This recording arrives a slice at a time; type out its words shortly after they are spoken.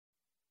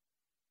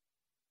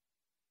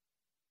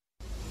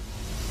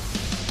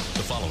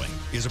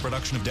is a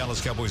production of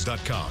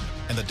DallasCowboys.com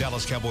and the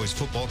Dallas Cowboys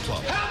Football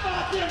Club.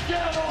 How about them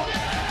Cowboys?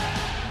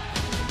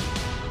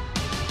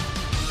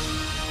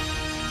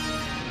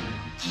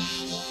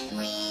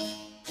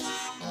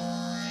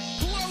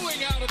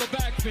 Blowing out of the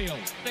backfield,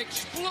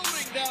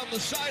 exploding down the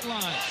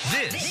sideline.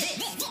 This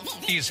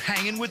is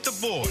Hanging with the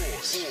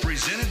Boys,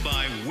 presented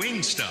by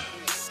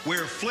Wingstop,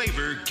 where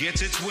flavor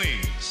gets its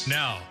wings.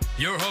 Now,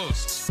 your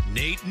hosts,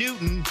 Nate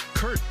Newton,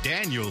 Kurt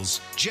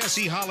Daniels,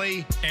 Jesse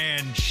Holley,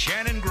 and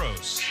Shannon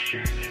Gross.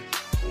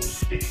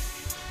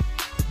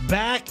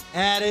 Back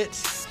at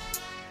it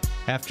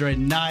after a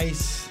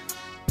nice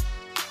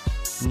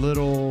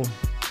little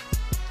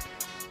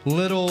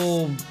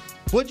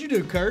what'd you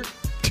do, Kurt?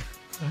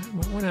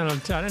 I went out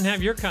I didn't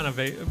have your kind of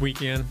a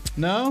weekend.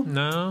 No?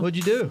 What'd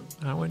you do?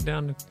 I went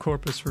down to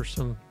Corpus for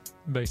some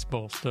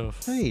baseball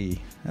stuff. Hey,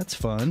 that's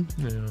fun.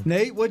 Yeah.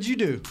 Nate, what'd you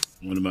do?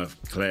 One of my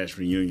class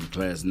reunion,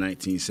 class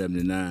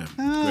 1979.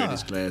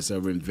 Greatest class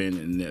ever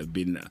invented, and there'll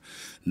be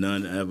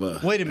none ever.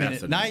 Wait a minute,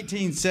 after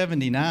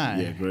 1979?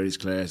 Yeah, greatest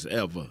class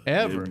ever.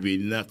 Ever? There'd be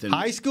nothing.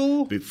 High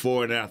school?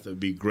 Before and after would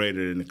be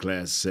greater than the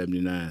class of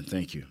 79.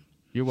 Thank you.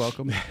 You're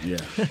welcome. Yeah.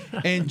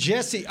 And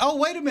Jesse,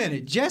 wait a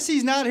minute.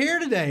 Jesse's not here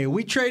today.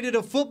 We traded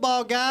a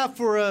football guy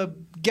for a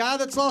guy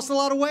that's lost a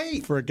lot of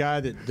weight. For a guy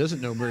that doesn't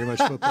know very much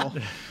football.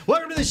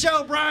 Welcome to the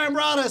show, Brian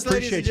Broaddus,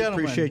 ladies and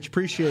gentlemen.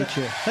 Appreciate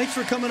you. Thanks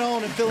for coming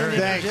on and filling in for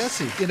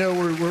Jesse. You know,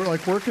 we're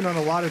like working on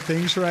a lot of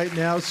things right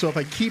now, so if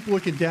I keep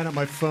looking down at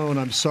my phone,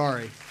 I'm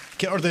sorry.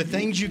 Are there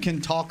things you can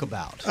talk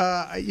about?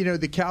 You know,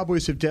 the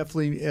Cowboys have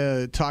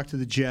definitely talked to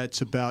the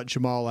Jets about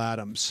Jamal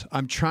Adams.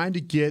 I'm trying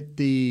to get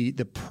the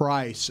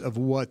price of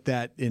what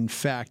that in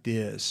fact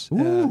is.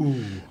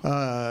 Ooh.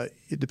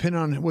 Depending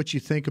on what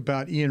you think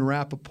about Ian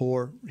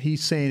Rappaport,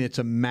 he's saying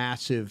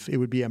it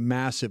would be a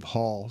massive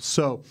haul.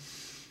 So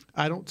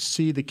I don't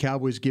see the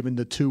Cowboys giving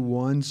the 2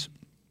 1s.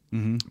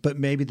 Mm-hmm. But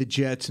maybe the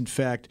Jets, in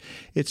fact.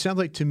 It sounds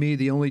like to me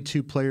the only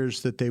 2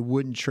 players that they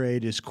wouldn't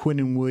trade is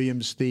Quinnen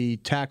Williams, the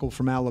tackle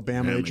from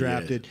Alabama they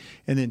drafted,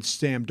 and then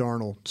Sam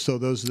Darnold. So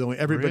those are the only –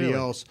 everybody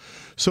else.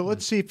 So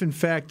let's see if, in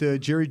fact,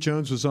 Jerry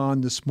Jones was on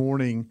this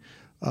morning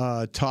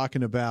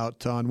talking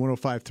about – on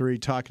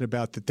 105.3, talking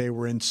about that they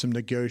were in some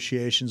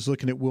negotiations,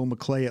 looking at Will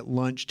McClay at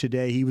lunch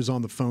today. He was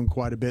on the phone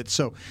quite a bit.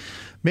 So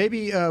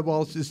maybe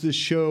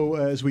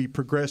as we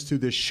progress through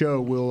this show,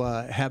 we'll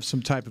have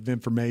some type of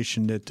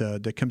information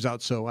that comes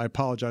out. So I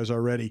apologize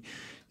already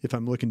if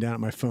I'm looking down at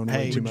my phone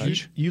way too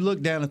much. You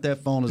look down at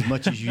that phone as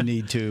much as you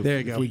need to. There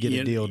you go. If we get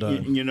a deal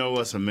done. You know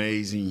what's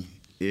amazing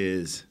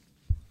is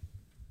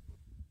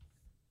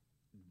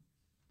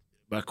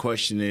my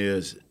question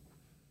is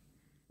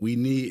we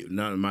need –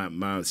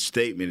 my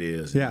statement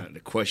is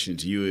the question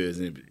to you is,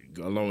 and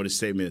along with the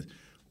statement is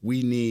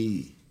we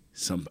need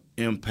some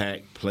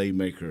impact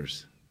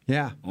playmakers.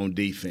 Yeah, on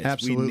defense.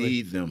 Absolutely. We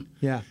need them.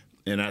 Yeah.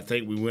 And I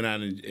think we went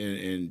out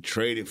and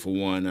traded for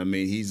one. I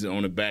mean, he's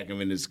on the back of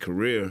his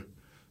career.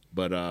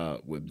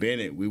 But with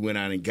Bennett, we went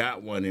out and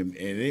got one, and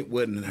it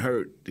wouldn't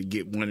hurt to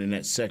get one in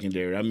that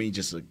secondary. I mean,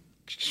 just a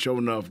show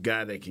enough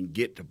guy that can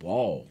get the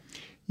ball.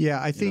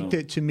 Yeah, I think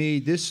that to me,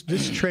 this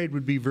trade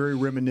would be very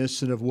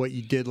reminiscent of what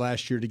you did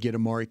last year to get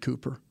Amari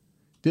Cooper.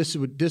 This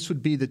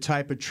would be the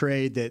type of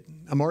trade that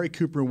Amari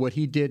Cooper and what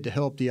he did to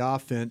help the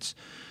offense.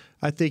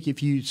 I think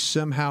if you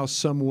somehow,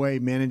 some way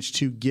manage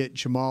to get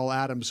Jamal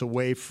Adams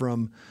away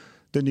from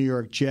the New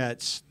York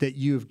Jets, that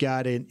you've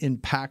got an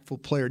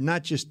impactful player,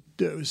 not just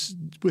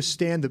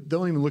withstand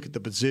don't even look at the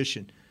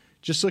position.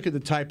 Just look at the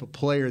type of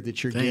player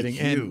that you're getting.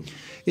 And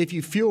if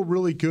you feel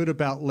really good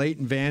about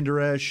Leighton Vander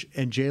Esch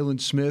and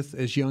Jalen Smith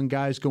as young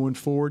guys going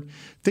forward,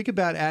 think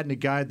about adding a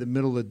guy in the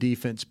middle of the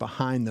defense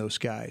behind those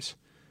guys.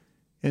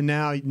 And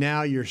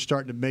now you're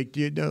starting to make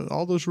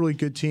all those really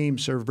good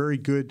teams are very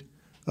good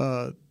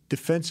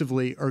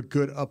defensively, are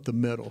good up the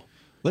middle.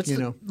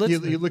 You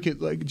look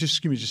at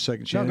just give me just a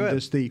second, Shannon. No, go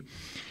ahead.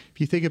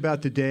 If you think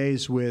about the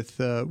days with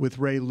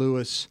Ray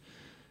Lewis,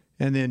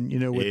 and then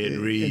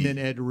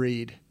Ed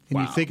Reed. And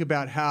you think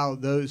about how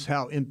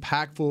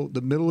impactful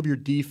the middle of your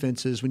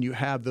defense is when you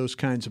have those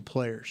kinds of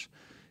players.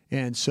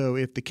 And so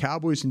if the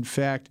Cowboys, in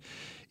fact,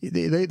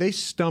 they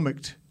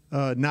stomached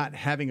not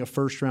having a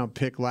first-round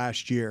pick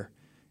last year,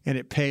 and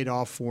it paid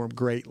off for them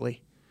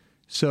greatly.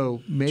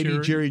 So maybe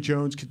Jerry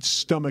Jones could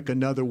stomach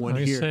another one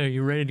here. Are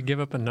you ready to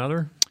give up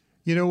another?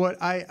 You know what?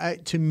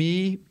 To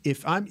me,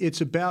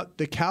 it's about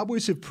the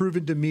Cowboys have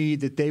proven to me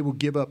that they will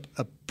give up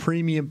a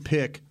premium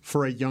pick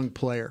for a young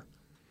player.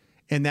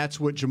 And that's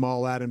what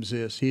Jamal Adams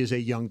is. He is a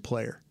young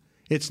player.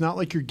 It's not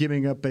like you're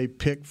giving up a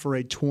pick for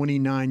a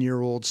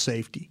 29-year-old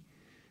safety.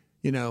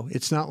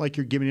 It's not like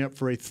you're giving up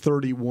for a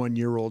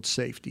 31-year-old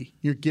safety.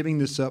 You're giving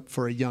this up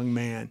for a young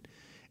man.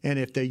 And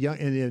if they're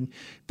young,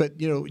 but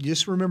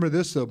just remember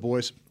this though,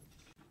 boys.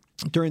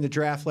 During the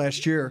draft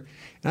last year,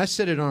 and I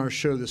said it on our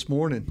show this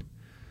morning,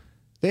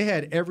 they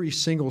had every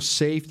single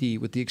safety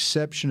with the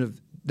exception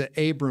of the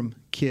Abram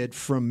kid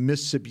from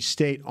Mississippi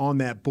State on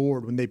that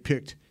board when they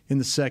picked in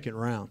the second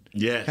round.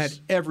 Yes. Had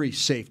every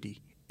safety.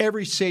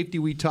 Every safety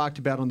we talked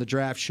about on the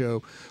draft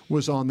show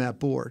was on that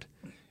board.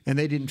 and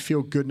they didn't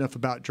feel good enough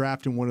about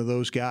drafting one of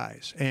those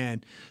guys.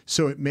 And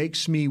so it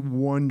makes me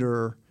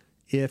wonder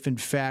if, in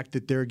fact,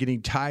 that they're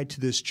getting tied to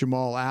this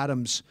Jamal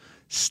Adams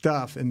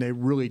stuff, and they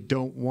really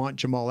don't want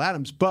Jamal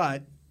Adams.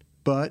 But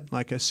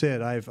like I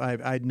said,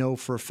 I know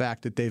for a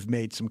fact that they've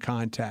made some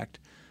contact.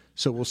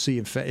 So we'll see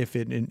if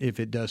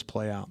it does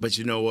play out. But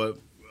you know what?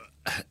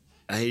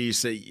 I hear you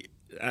say,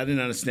 I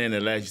didn't understand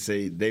that last. You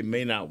say they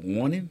may not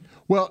want him.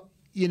 Well,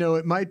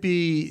 it might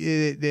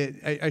be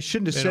that I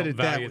shouldn't have said it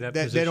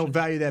that they don't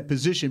value that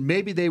position.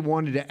 Maybe they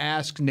wanted to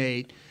ask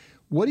Nate,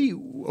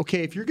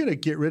 if you're going to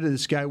get rid of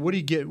this guy, what are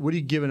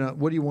you giving up?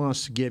 What do you want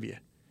us to give you?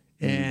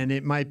 And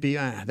it might be,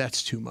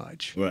 that's too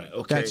much. Right.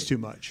 Okay. That's too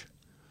much.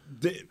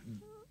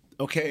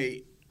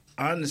 I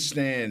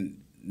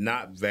understand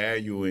not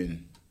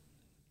valuing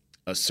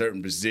a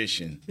certain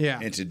position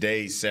in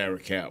today's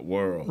salary cap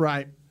world.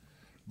 Right.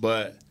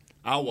 But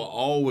I will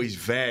always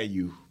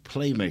value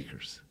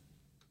playmakers.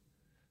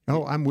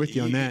 Oh, I'm with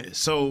you on that.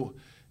 So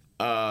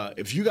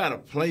if you got a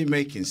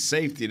playmaking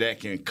safety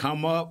that can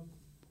come up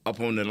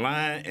on the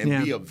line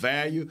and be of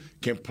value,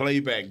 can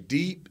play back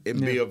deep and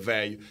be of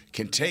value,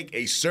 can take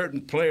a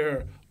certain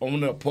player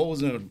on the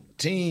opposing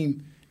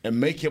team and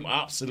make him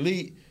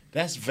obsolete,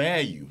 that's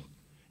value.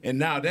 And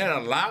now that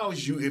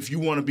allows you, if you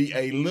want to be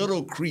a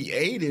little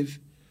creative,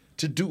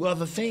 to do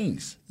other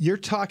things. You're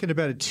talking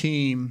about a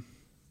team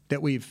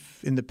that we've,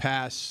 in the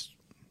past,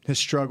 has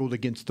struggled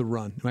against the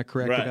run. Am I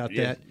correct about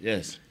that?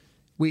 Yes.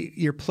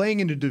 You're playing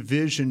in a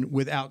division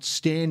with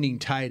outstanding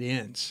tight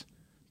ends.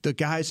 The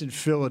guys in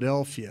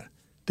Philadelphia,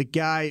 the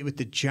guy with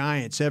the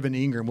Giants, Evan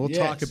Ingram, we'll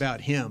talk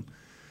about him.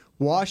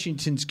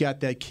 Washington's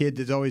got that kid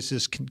that's always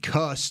just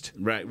concussed.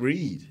 Right,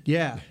 Reed.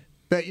 Yeah.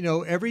 But,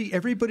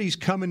 everybody's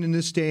coming in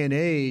this day and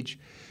age.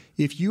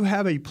 If you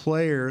have a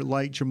player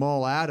like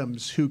Jamal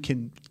Adams who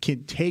can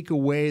take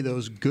away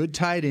those good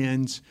tight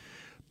ends,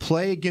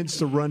 play against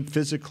the run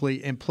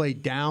physically, and play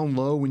down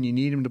low when you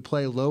need him to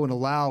play low and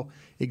allow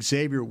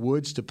Xavier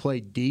Woods to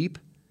play deep,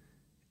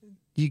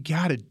 you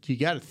gotta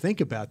think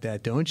about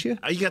that, don't you?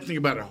 You got to think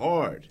about it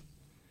hard.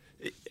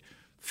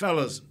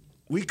 Fellas,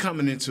 we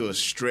coming into a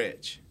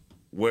stretch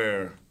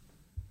where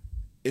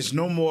it's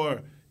no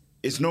more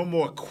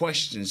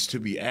questions to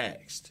be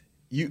asked.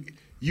 You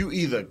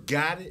either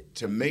got it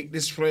to make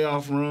this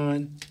playoff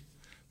run,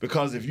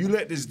 because if you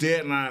let this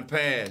deadline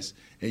pass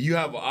and you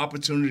have an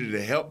opportunity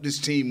to help this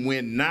team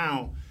win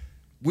now,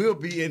 we'll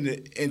be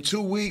in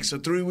 2 weeks or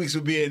 3 weeks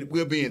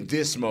we'll be in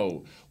this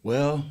mode.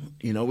 Well,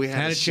 we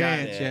had a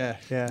chance.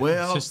 Yeah.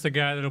 Well, is this the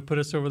guy that'll put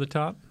us over the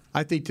top?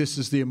 I think this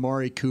is the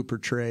Amari Cooper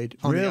trade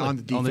on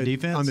the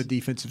defense? On the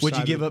defensive Would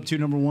side. you give up 2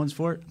 number ones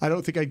for it? I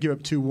don't think I'd give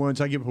up 2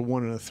 ones. I'd give up a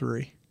 1 and a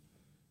 3.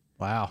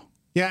 Wow.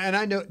 Yeah, and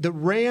I know the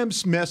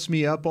Rams mess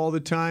me up all the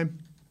time.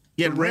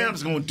 Yeah, the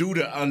Rams going to do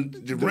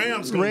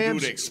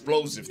the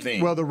explosive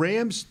thing. Well, the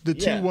Rams, the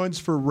 2 ones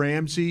for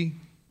Ramsey,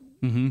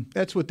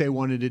 that's what they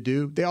wanted to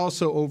do. They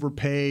also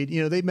overpaid.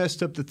 They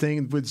messed up the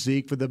thing with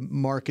Zeke for the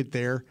market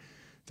there.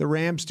 The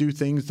Rams do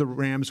things the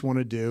Rams want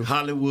to do.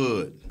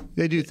 Hollywood.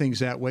 They do things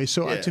that way.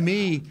 So to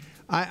me,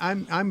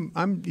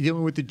 I'm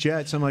dealing with the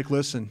Jets. I'm like,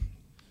 listen,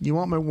 you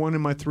want my 1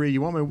 and my 3? Do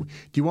you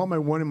want my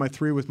 1 and my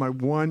 3 with my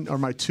 1 or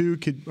my 2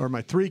 or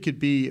my 3 could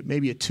be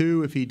maybe a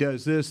 2 if he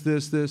does this,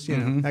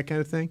 that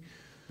kind of thing.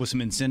 With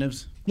some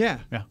incentives. Yeah.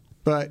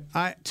 But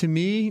to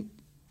me,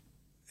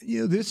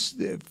 this,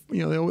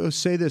 they always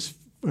say this,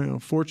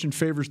 fortune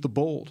favors the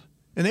bold,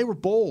 and they were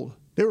bold.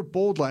 They were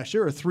bold last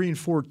year. They were a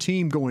 3-4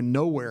 team going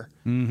nowhere,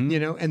 and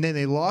then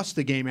they lost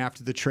the game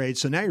after the trade.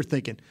 So now you're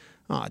thinking,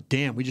 oh,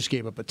 damn, we just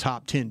gave up a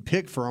top 10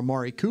 pick for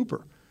Amari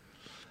Cooper.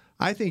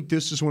 I think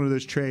this is one of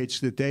those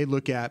trades that they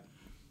look at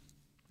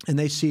and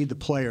they see the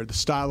player, the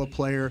style of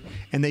player,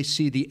 and they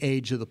see the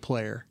age of the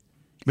player.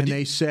 And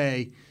they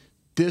say,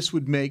 this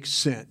would make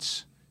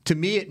sense. To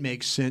me, it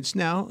makes sense.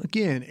 Now,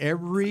 again,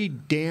 every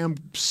damn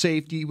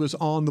safety was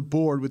on the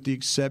board with the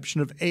exception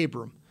of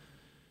Abram.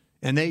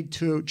 And they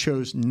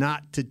chose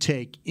not to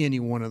take any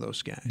one of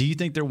those guys. Do you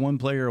think they're one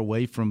player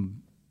away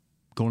from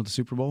going to the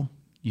Super Bowl?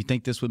 You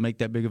think this would make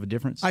that big of a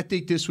difference? I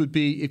think this would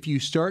be, if you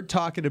start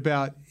talking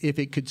about if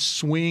it could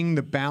swing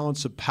the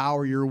balance of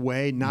power your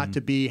way, not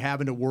to be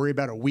having to worry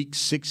about a Week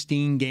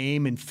 16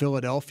 game in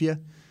Philadelphia.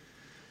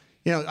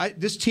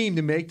 This team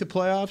to make the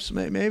playoffs,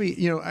 maybe,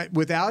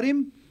 without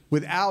him,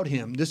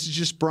 this is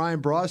just Brian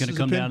Bross. It's going to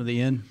come down to the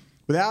end.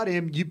 Without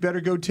him, you better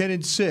go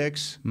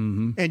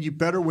 10-6, and you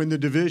better win the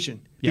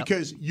division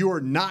because you're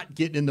not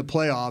getting in the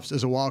playoffs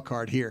as a wild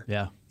card here.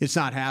 Yeah, it's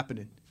not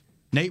happening.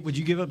 Nate, would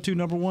you give up 2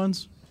 number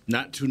ones?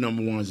 Not 2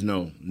 number ones,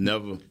 no,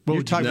 never. Well,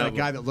 you're talking about a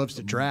guy that loves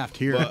to draft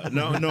here.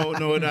 No. No,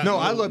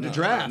 I love to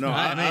draft.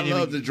 I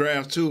love the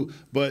draft too,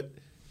 but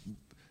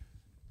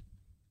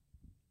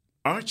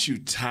aren't you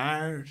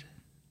tired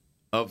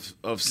of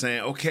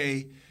saying,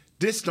 okay,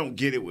 this don't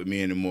get it with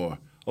me anymore.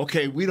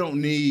 Okay, we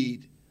don't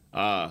need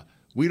top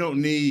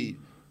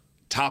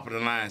of the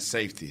line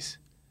safeties.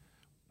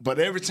 But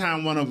every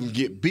time one of them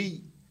get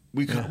beat,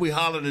 we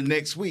holler the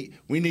next week,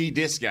 we need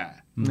this guy.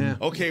 Yeah.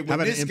 Okay, when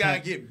this guy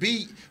get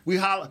beat, we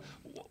holler.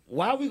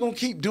 why are we going to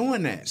keep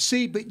doing that?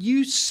 See, but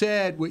you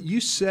said what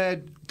you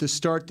said to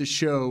start the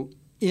show,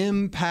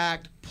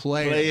 impact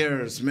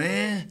Players,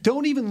 man.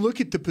 Don't even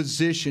look at the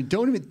position.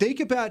 Don't even think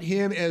about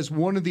him as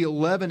one of the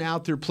 11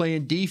 out there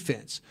playing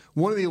defense.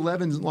 One of the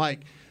 11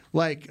 like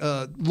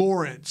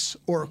Lawrence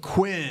or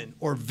Quinn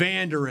or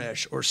Van Der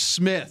Esch or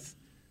Smith.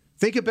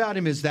 Think about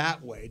him as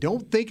that way.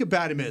 Don't think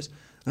about him as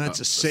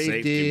that's a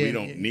safety. We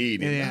don't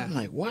need him. Yeah. I'm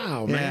like,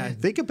 wow, man.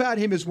 Think about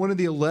him as one of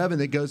the 11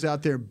 that goes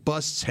out there and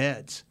busts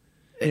heads,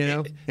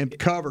 and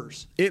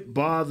covers. It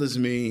bothers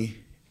me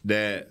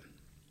that,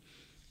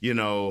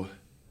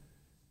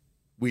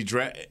 we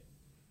draft.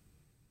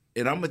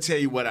 And I'm going to tell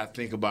you what I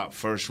think about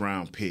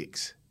first-round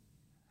picks.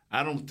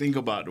 I don't think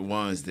about the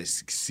ones that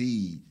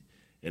succeed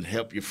and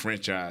help your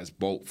franchise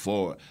bolt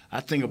forward.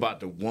 I think about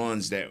the one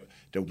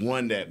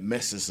that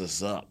messes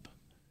us up.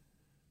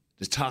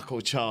 The Taco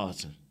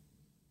Charlton.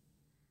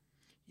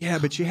 Yeah,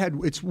 but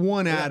it's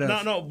one out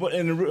of. No, but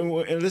and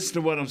listen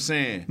to what I'm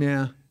saying.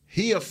 Yeah.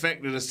 He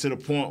affected us to the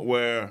point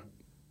where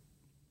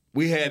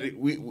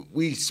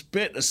we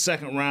spent a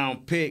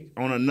second-round pick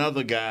on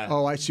another guy.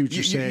 Oh, I see what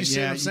you're saying. You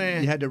see what I'm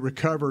saying? You had to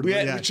recover. We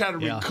tried to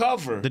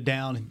recover.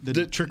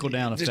 The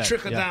trickle-down effect. The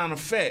trickle-down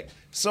effect.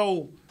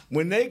 So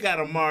when they got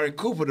Amari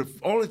Cooper, the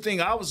only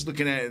thing I was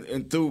looking at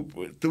and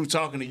through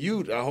talking to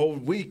you a whole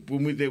week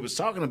when they was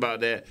talking about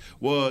that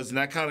was, and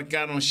I kind of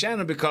got on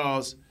Shannon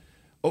because,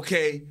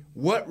 okay,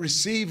 what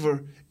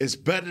receiver is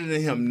better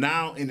than him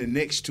now in the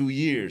next 2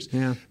 years?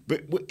 Yeah.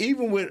 But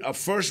even with a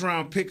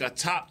first-round pick, a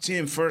top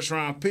 10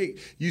 first-round pick,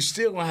 you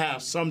still going to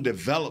have some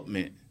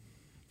development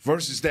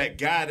versus that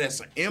guy that's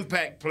an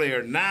impact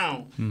player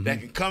now that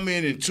can come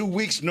in 2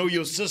 weeks, know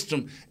your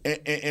system,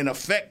 and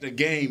affect the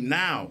game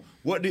now.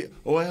 We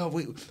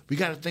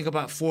got to think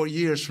about 4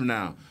 years from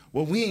now.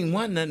 Well, we ain't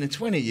won nothing in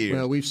 20 years.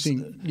 Well, we've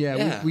seen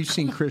we've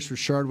seen Chris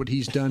Richard, what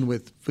he's done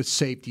with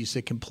safeties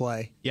that can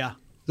play. Yeah.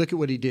 Look at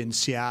what he did in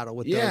Seattle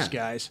with those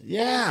guys.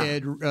 Yeah.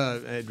 Ed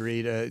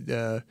Reed,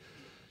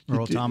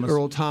 Earl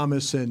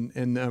Thomas,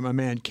 and my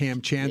man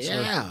Cam Chancellor.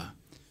 Yeah.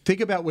 Think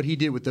about what he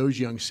did with those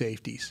young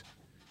safeties.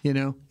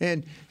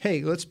 And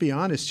hey, let's be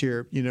honest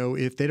here.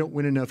 If they don't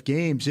win enough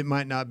games, it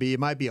might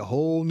be a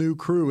whole new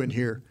crew in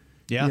here.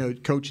 Yeah.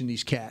 Coaching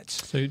these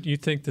cats. So you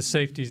think the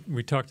safeties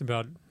we talked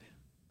about,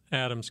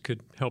 Adams, could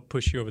help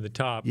push you over the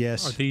top?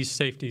 Yes. Are these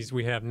safeties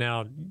we have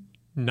now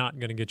not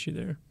going to get you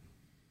there?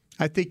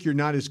 I think you're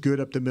not as good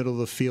up the middle of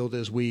the field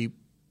as we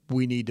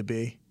need to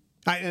be.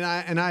 I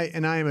champion.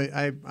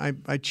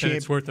 And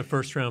it's worth a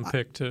first-round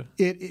pick to.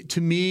 It to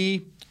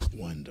me.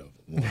 Wonderful.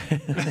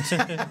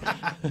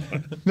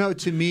 No,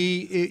 to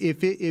me,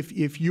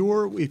 if you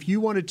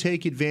want to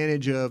take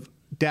advantage of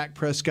Dak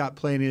Prescott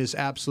playing at his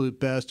absolute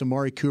best,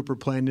 Amari Cooper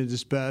playing at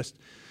his best,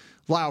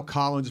 Lyle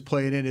Collins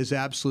playing at his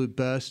absolute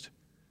best,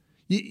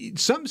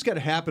 something's got to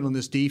happen on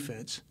this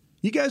defense.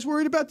 You guys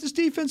worried about this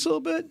defense a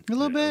little bit? A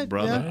little bit,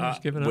 brother.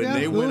 Yeah.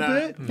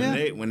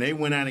 When they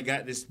went out and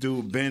got this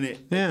dude Bennett,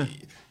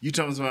 you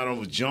talking about I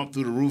almost jumped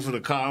through the roof of the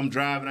car I'm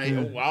driving.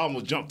 I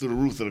almost jumped through the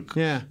roof of the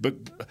car. Yeah. But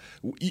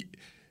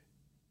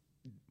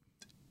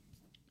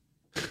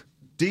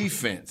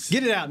defense.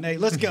 Get it out,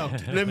 Nate. Let's go.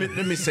 Let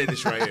me say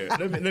this right here.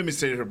 Let me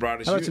say this,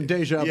 brother. I had some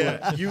deja vu.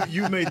 Yeah,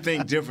 you may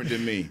think different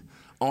than me.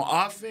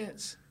 On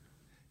offense,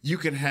 you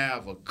can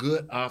have a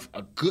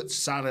good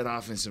solid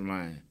offensive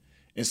line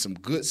and some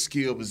good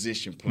skill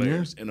position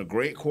players and a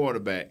great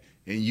quarterback,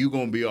 and you're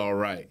going to be all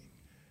right.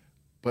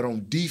 But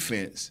on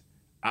defense,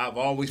 I've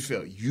always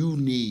felt you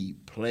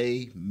need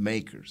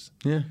playmakers.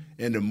 Yeah.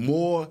 And the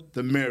more,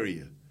 the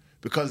merrier.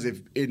 Because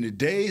if in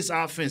today's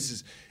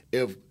offenses,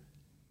 if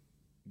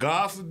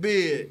God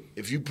forbid,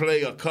 if you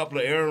play a couple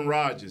of Aaron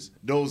Rodgers,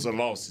 those are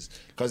losses.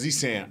 Because he's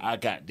saying, I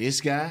got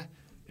this guy,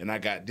 and I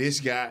got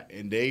this guy,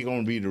 and they're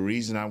going to be the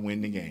reason I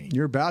win the game.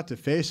 You're about to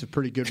face a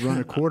pretty good run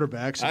of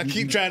quarterbacks. I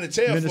keep trying to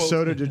tell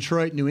Minnesota, folks,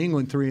 Detroit, New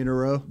England, 3 in a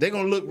row. They're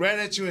going to look right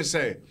at you and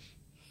say,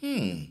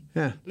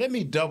 let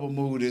me double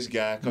move this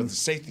guy because the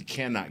safety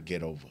cannot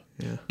get over.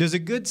 Yeah. Does a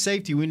good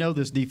safety, we know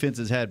this defense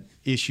has had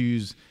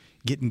issues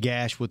getting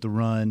gashed with the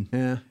run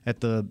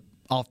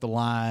off the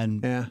line,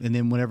 and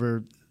then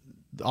whenever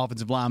the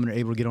offensive linemen are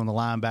able to get on the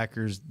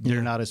linebackers,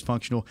 they're not as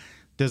functional.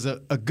 Does a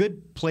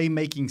good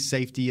playmaking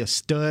safety, a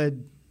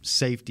stud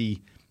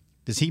safety,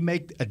 does he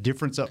make a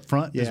difference up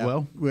front as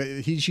well?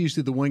 He's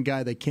usually the one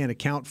guy they can't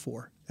account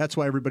for. That's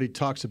why everybody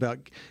talks about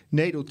 –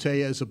 Nate will tell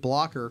you as a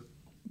blocker,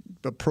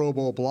 a Pro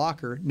Bowl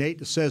blocker,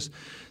 Nate says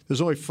there's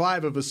only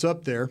 5 of us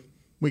up there.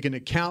 We can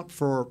account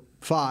for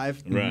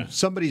 5. Right.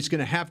 Somebody's going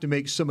to have to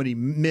make somebody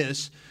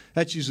miss.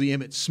 That's usually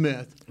Emmitt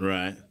Smith.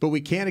 Right. But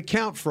we can't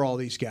account for all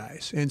these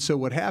guys. And so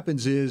what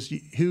happens is,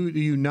 who do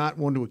you not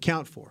want to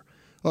account for?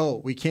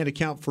 Oh, we can't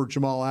account for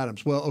Jamal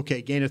Adams. Well,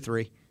 okay, gain of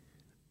 3.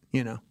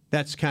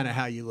 That's kind of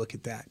how you look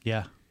at that.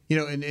 Yeah.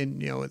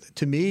 And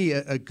to me,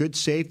 a good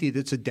safety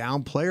that's a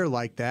down player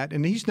like that,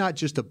 and he's not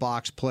just a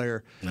box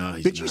player. No,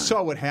 he's but you not.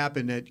 saw what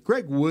happened at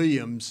Greg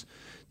Williams.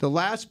 The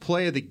last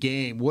play of the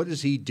game, what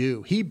does he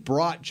do? He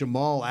brought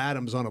Jamal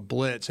Adams on a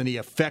blitz, and he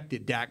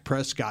affected Dak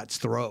Prescott's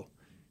throw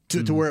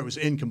to where it was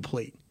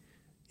incomplete.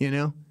 You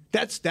know,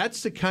 that's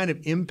the kind of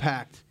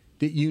impact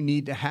that you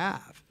need to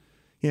have.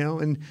 You know,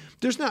 and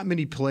there's not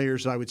many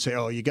players I would say,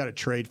 oh, you got to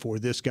trade for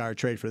this guy or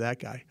trade for that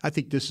guy. I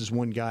think this is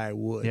one guy I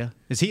would. Yeah.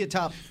 Is he a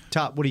top?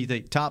 What do you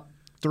think? Top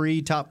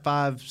 3, top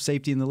 5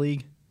 safety in the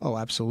league? Oh,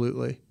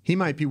 absolutely. He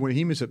might be one.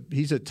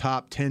 He's a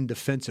top 10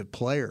 defensive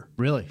player.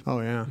 Really? Oh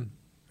yeah.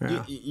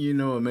 Yeah. You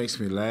know what makes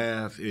me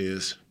laugh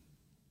is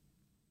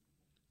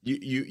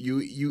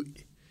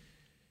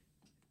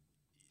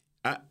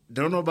I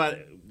don't know about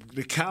it.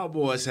 The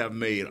Cowboys have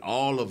made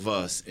all of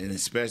us, and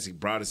especially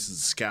brought us as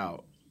a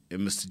scout.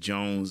 And Mr.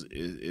 Jones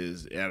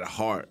is at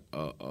heart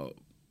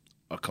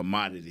a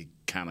commodity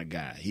kind of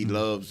guy. He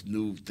loves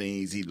new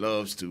things. He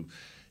loves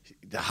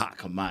the hot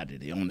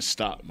commodity on the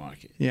stock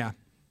market. Yeah.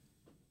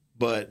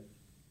 But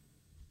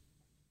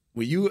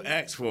when you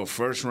ask for a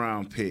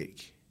first-round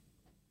pick,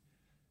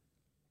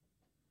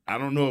 I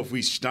don't know if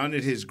we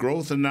stunted his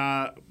growth or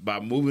not by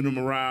moving him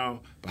around,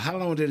 but how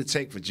long did it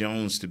take for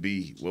Jones to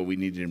be what we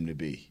needed him to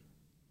be?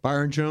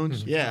 Byron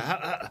Jones?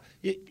 Yeah.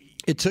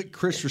 It took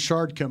Chris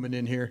Richard coming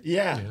in here.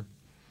 Yeah.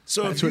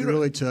 So that's what it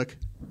really took.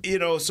 You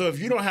know, so if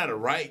you don't have the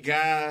right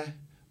guy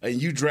and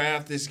you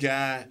draft this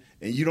guy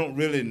and you don't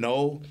really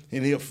know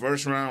and he's a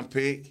first-round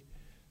pick,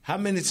 how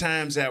many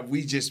times have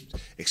we just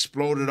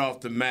exploded off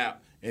the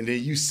map and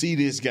then you see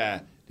this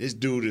guy, this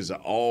dude is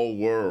an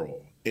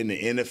all-world in the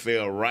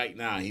NFL right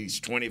now. He's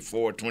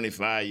 24,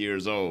 25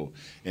 years old.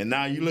 And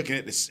now you're looking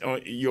at this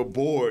on your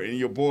board and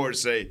your board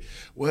say,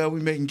 well, we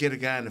may can get a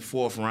guy in the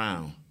 4th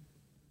round.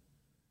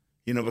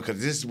 You know, because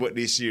this is what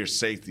this year's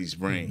safeties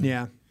bring.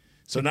 Yeah.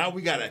 So now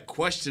we got to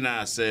question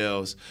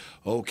ourselves,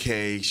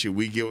 okay, should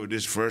we give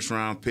this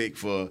first-round pick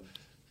for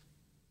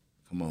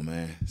 – come on,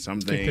 man. Some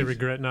things. Think they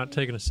regret not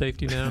taking a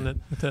safety down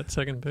with that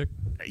second pick?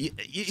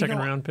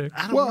 Second-round pick?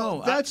 I don't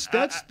know. That's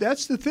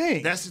the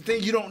thing. That's the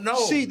thing. You don't know.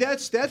 See,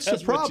 that's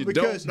the problem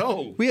because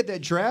we had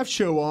that draft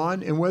show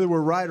on, and whether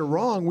we're right or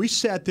wrong, we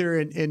sat there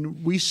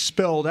and we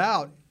spelled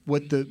out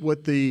what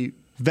the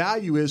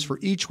value is for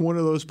each one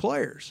of those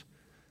players.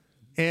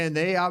 And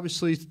they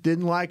obviously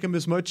didn't like him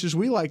as much as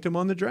we liked him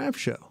on the draft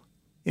show.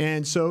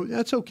 And so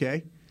that's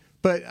okay.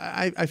 But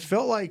I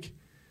felt like,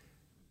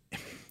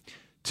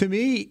 to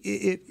me,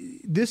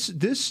 this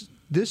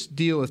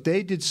deal, if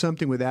they did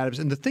something with Adams,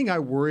 and the thing I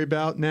worry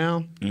about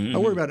now, I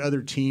worry about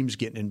other teams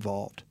getting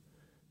involved.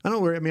 I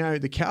don't worry. I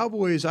mean, the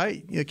Cowboys,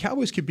 the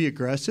Cowboys could be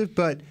aggressive,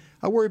 but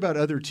I worry about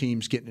other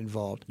teams getting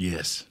involved.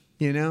 Yes.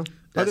 You know?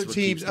 That's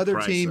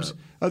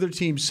other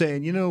teams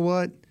saying, you know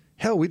what?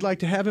 Hell, we'd like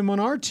to have him on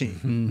our team.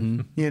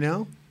 Mm-hmm. You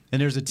know, and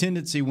there's a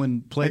tendency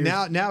when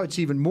players now it's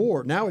even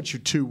more. Now it's your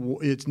two.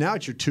 It's your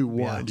 2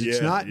 1s.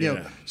 It's not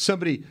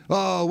somebody.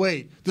 Oh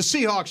wait, the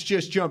Seahawks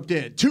just jumped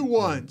in 2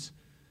 1s,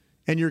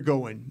 and you're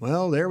going.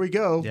 Well, there we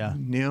go. Yeah.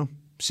 You know,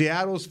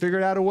 Seattle's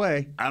figured out a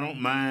way. I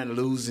don't mind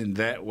losing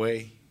that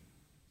way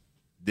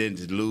than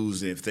to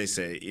lose if they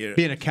say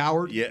being a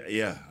coward.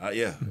 Yeah.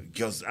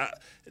 Because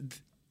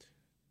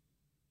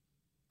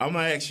I'm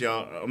gonna ask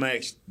y'all. I'm gonna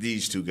ask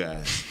these two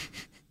guys.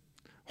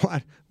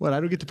 What?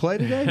 I don't get to play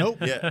today? Nope.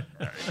 Yeah,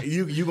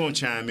 you gonna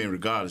chime in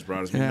regardless,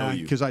 brothers. We know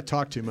you because I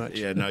talk too much.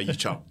 Yeah, no, you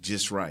talk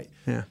just right.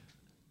 Yeah.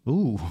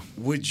 Ooh.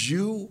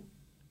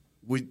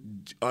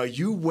 Are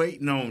you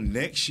waiting on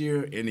next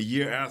year and the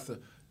year after?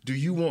 Do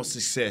you want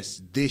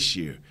success this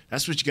year?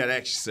 That's what you got to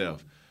ask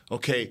yourself.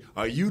 Okay,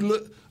 are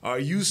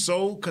you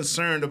so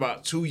concerned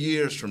about 2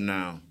 years from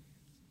now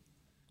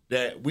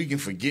that we can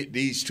forget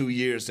these 2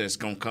 years that's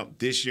going to come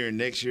this year and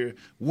next year?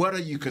 What are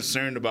you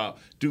concerned about?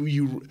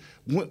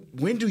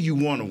 When do you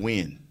want to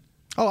win?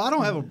 Oh, I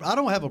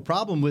don't have a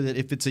problem with it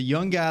if it's a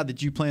young guy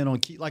that you plan on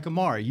keep, like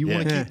Amari. You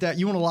want to keep that.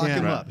 You want to lock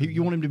him up.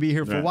 You want him to be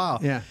here for a while.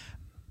 Yeah.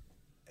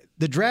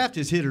 The draft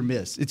is hit or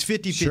miss. It's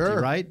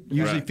 50-50, right?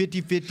 Usually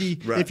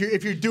 50-50. Right.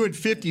 If you're doing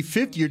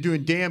 50-50, you're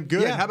doing damn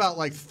good. Yeah. How about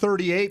like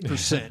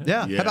 38%?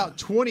 Yeah. How about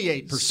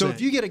 28%? So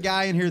if you get a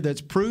guy in here that's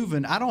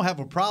proven, I don't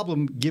have a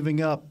problem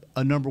giving up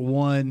a number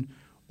 1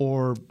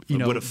 or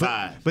with a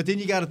 5. But then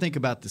you got to think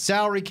about the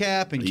salary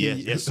cap and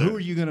who are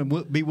you going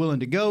to be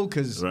willing to go?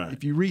 Because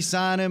if you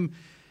re-sign him,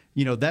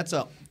 that's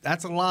a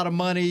lot of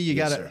money. You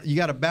got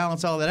to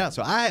balance all that out.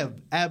 So I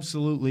have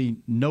absolutely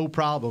no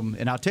problem.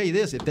 And I'll tell you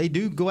this: if they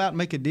do go out and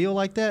make a deal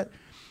like that,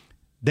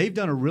 they've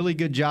done a really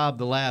good job.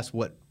 The last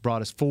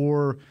brought us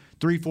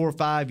 3, 4,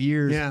 5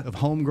 years of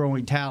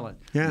homegrown talent.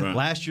 Yeah. Right.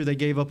 Last year they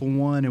gave up on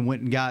 1 and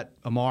went and got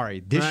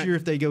Amari. This year,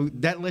 if they go,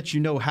 that lets you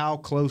know how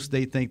close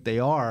they think they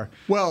are.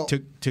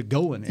 To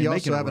going. And you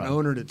also have an an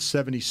owner that's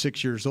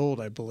 76 years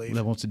old, I believe,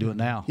 that wants to do it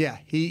now. Yeah,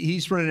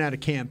 he's running out of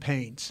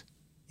campaigns.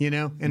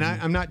 And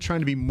I'm not trying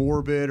to be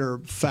morbid or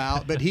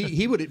foul, but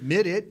he would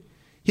admit it.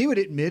 He would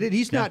admit it.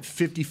 He's not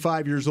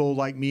 55 years old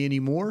like me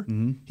anymore.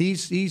 Mm-hmm.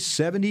 He's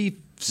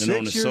 76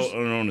 years old.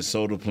 On the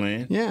soda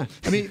plan. Yeah,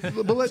 I mean,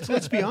 but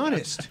let's be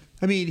honest.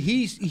 I mean,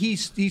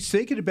 he's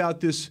thinking about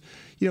this.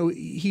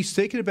 He's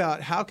thinking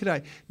about how could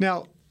I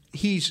now.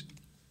 He's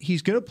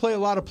going to play a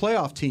lot of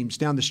playoff teams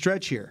down the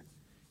stretch here.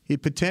 He's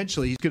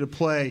going to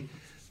play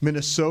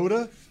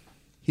Minnesota.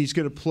 He's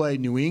going to play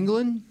New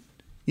England.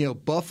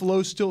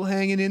 Buffalo's still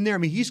hanging in there. I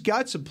mean, he's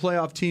got some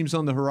playoff teams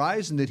on the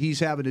horizon that he's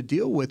having to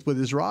deal with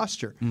his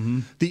roster.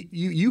 Mm-hmm.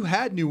 You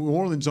had New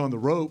Orleans on the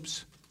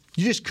ropes.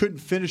 You just couldn't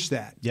finish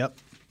that. Yep.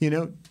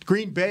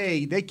 Green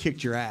Bay, they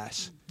kicked your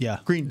ass. Yeah.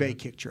 Green Bay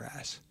kicked your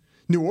ass.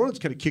 New Orleans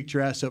could have kicked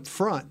your ass up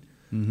front.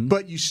 Mm-hmm.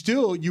 But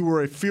you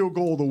were a field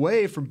goal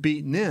away from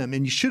beating them,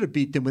 and you should have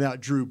beat them without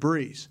Drew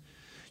Brees.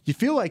 You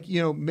feel like,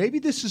 maybe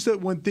this is the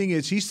one thing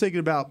is he's thinking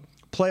about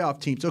playoff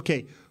teams.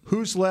 Okay,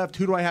 who's left?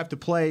 Who do I have to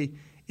play?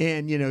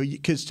 And,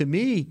 because to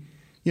me,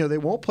 they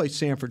won't play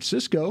San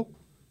Francisco.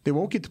 They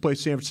won't get to play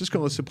San Francisco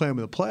unless they play them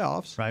in the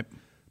playoffs. Right.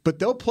 But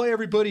they'll play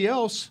everybody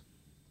else.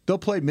 They'll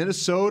play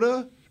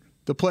Minnesota.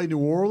 They'll play New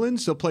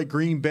Orleans. They'll play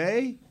Green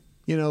Bay.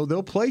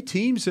 They'll play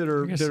teams that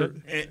are.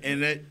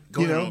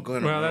 Go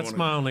ahead. Well, that's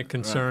my only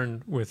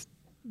concern with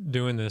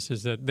doing this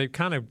is that they've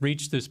kind of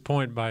reached this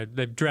point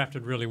they've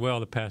drafted really well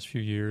the past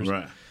few years.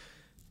 Right.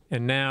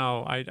 And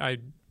now I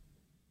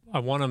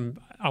want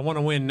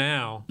to win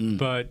now,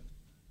 but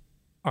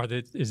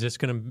is this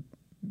going to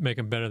make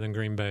them better than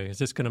Green Bay? Is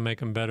this going to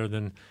make them better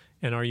than?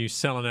 And are you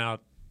selling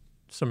out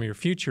some of your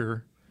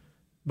future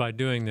by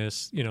doing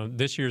this?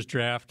 This year's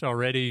draft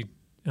already.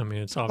 I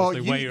mean, it's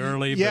obviously way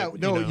early. Yeah,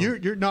 but,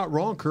 you're not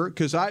wrong, Kurt.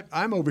 Because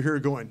I'm over here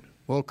going,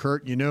 well,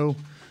 Kurt, to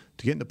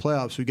get in the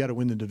playoffs, we got to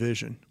win the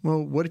division.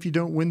 Well, what if you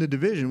don't win the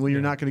division? Well, you're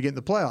not going to get in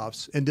the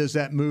playoffs. And does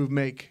that move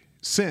make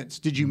sense?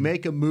 Did you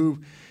make a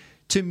move?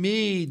 To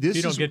me, this is.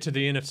 If you don't get to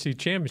the NFC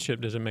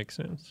Championship, does it make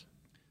sense?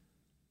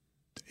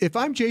 If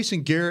I'm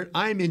Jason Garrett,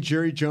 I'm in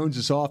Jerry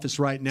Jones's office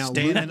right now,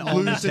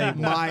 losing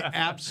my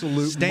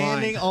absolute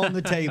Standing mind. on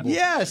the table.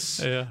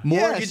 Yes. Yeah.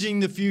 Mortgaging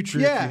the future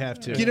if you have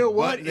to. You know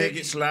what? They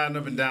get sliding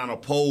up and down a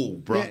pole,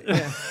 bro.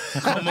 Yeah.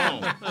 Come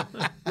on.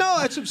 No,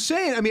 that's what I'm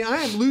saying. I mean, I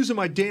am losing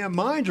my damn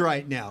mind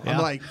right now. Yeah.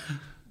 I'm like,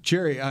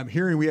 Jerry, I'm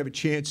hearing we have a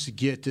chance to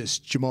get this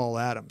Jamal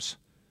Adams.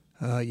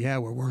 Yeah,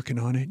 we're working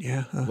on it.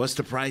 Yeah. What's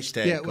the price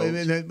tag,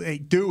 Coach? Hey,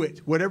 do it.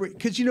 Whatever.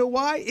 Because you know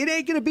why? It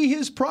ain't going to be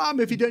his problem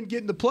if he doesn't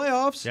get in the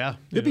playoffs. Yeah.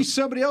 It'll be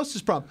somebody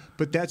else's problem.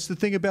 But that's the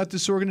thing about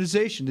this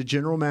organization. The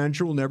general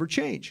manager will never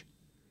change.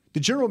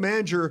 The general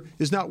manager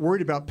is not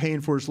worried about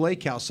paying for his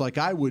lake house like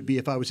I would be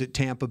if I was at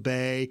Tampa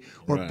Bay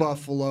or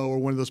Buffalo or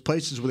one of those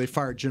places where they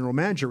fire a general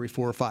manager every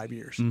 4 or 5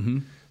 years. Mm-hmm.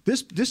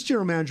 This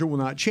general manager will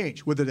not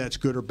change, whether that's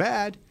good or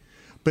bad.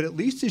 But at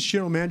least this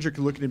general manager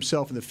can look at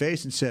himself in the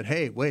face and said,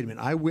 "Hey, wait a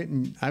minute! I went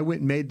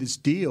and made this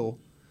deal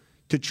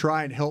to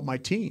try and help my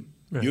team."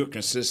 You're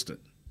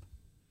consistent.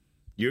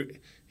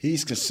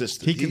 He's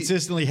consistent. He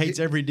consistently hates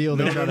every deal.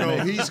 No.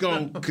 He's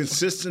going to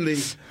consistently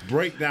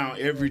break down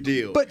every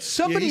deal. But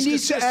somebody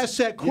needs to ask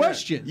that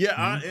question. Yeah,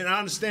 I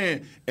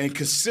understand. And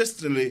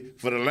consistently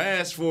for the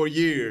last 4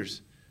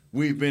 years,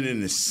 we've been in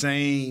the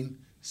same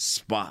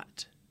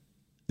spot.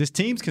 This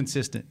team's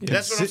consistent.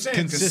 That's what I'm saying.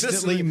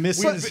 Consistently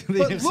misses the NFC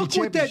But look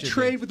what that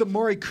trade game. with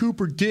Amari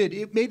Cooper did.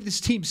 It made this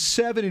team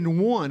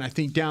 7-1, I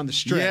think, down the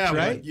stretch,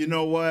 right? But you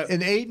know what?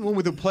 And 8-1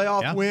 with a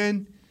playoff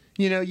win.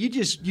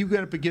 You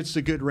went up against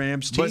a good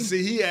Rams team. But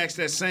see, he asked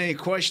that same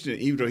question,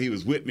 even though he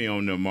was with me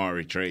on the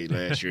Amari trade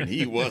last year, and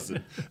he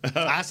wasn't.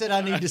 I said I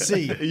need to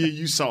see.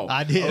 You saw.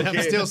 I did. Okay.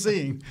 I'm still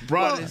seeing.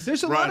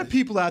 There's a lot of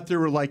people out there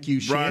who are like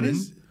you, Shannon.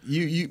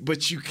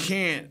 But you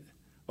can't.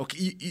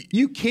 Okay,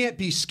 you can't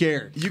be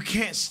scared. You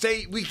can't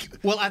stay weak.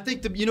 Well, I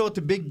think what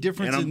the big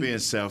difference. And I'm being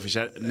selfish.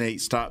 Nate,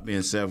 stop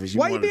being selfish.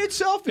 Why are you being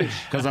selfish?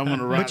 Because I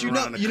want to ride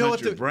around the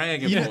country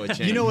bragging for a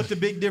change. You know what the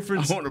big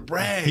difference? I want to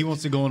brag. He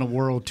wants to go on a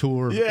world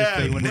tour. Yeah,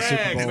 if they win the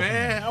Super Bowl.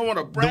 Man. I want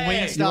to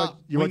brag. The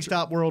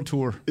Wingstop World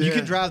Tour. Yeah. You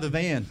can drive the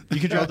van. You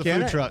can drive the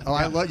food truck. Oh,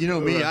 I love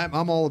me.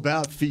 I'm all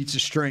about feats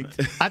of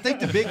strength. I think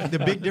the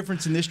big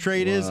difference in this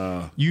trade is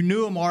you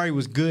knew Amari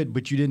was good,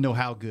 but you didn't know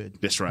how good.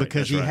 That's right.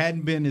 Because he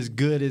hadn't been as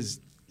good as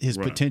his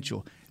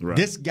potential. Right.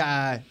 This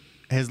guy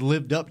has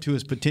lived up to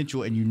his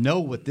potential, and you know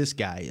what this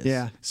guy is.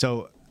 Yeah.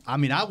 So, I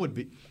mean,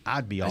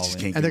 I'd be all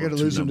in. And they're going to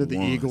lose him to the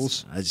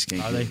Eagles. I just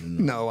can't. Are they?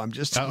 No, I'm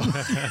just.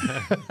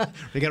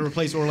 They got to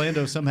replace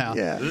Orlando somehow.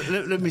 Yeah.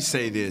 Let me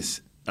say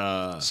this.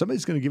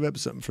 Somebody's going to give up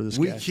something for this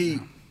guy.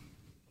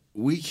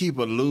 We keep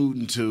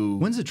alluding to.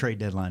 When's the trade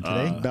deadline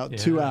today? About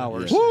 2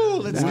 hours. Yeah. Woo!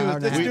 Let's do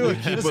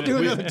it. Let's do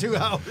another 2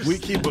 hours. We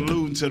keep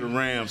alluding to the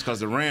Rams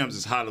because the Rams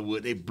is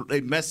Hollywood.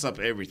 They mess up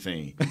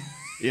everything.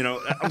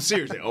 I'm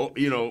serious.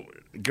 Gurley,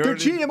 their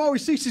GM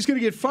always thinks he's going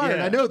to get fired.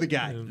 Yeah. I know the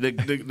guy.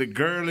 The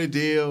Gurley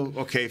deal,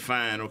 okay,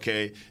 fine,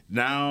 okay.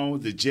 Now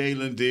the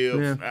Jalen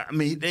deal. Yeah. I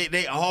mean,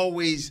 they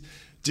always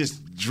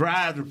just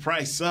drive the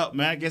price up,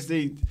 man. I guess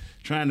they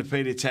trying to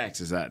pay their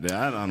taxes out there.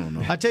 I don't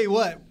know. I tell you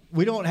what,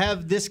 we don't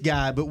have this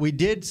guy, but we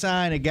did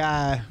sign a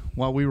guy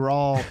while we were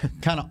all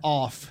kind of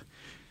off.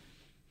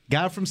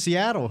 Guy from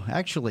Seattle,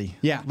 actually.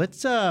 Yeah.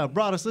 Let's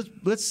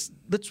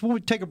when we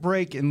take a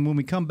break and when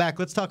we come back,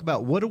 let's talk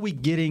about what are we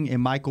getting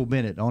in Michael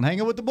Bennett on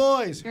Hanging with the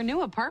Boys. Your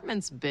new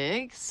apartment's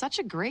big. Such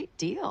a great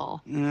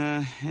deal.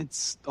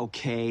 It's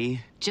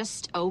okay.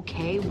 Just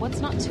okay?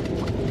 What's not too?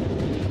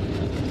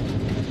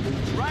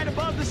 It's right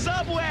above the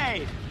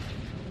subway.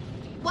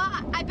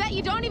 Well, I bet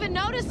you don't even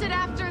notice it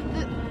after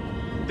the.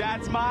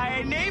 That's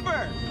my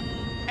neighbor.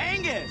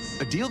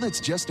 Angus! A deal that's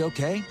just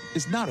okay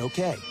is not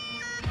okay.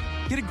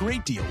 Get a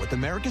great deal with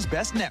America's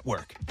Best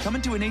Network. Come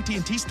into an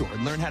AT&T store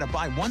and learn how to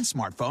buy one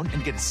smartphone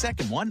and get a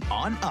second one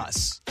on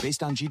us.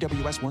 Based on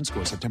GWS One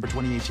score, September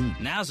 2018.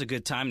 Now's a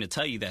good time to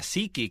tell you that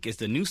SeatGeek is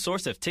the new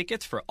source of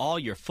tickets for all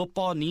your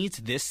football needs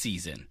this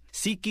season.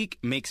 SeatGeek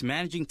makes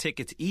managing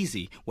tickets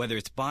easy, whether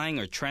it's buying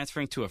or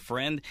transferring to a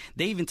friend.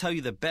 They even tell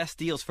you the best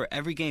deals for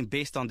every game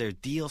based on their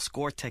Deal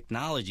Score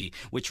technology,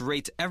 which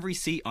rates every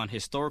seat on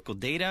historical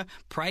data,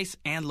 price,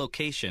 and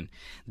location.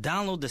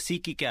 Download the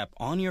SeatGeek app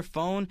on your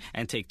phone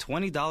and take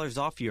 $20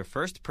 off your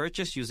first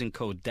purchase using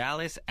code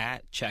DALLAS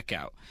at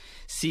checkout.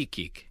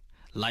 SeatGeek.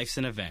 Life's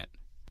an event.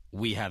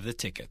 We have the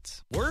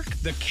tickets. Work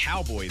the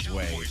Cowboys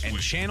way and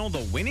channel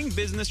the winning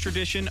business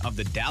tradition of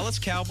the Dallas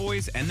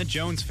Cowboys and the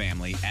Jones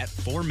family at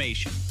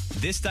Formation.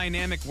 This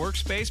dynamic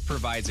workspace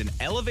provides an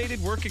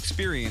elevated work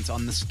experience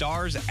on the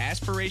Star's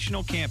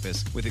aspirational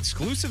campus with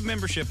exclusive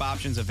membership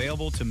options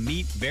available to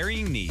meet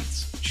varying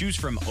needs. Choose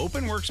from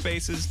open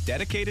workspaces,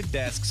 dedicated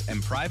desks,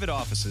 and private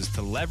offices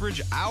to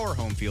leverage our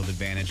home field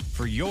advantage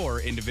for your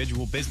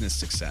individual business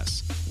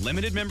success.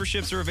 Limited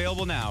memberships are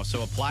available now,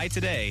 so apply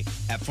today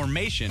at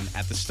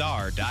formationatthestar.com.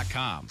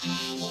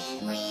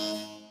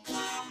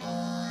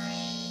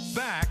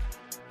 Back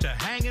to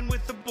Hanging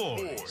with the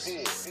Boys.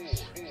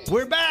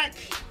 We're back.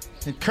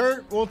 And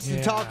Kurt wants to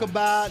talk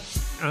about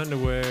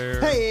underwear.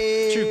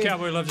 Hey! True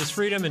cowboy loves his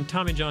freedom, and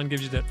Tommy John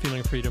gives you that feeling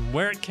of freedom.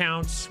 Wear it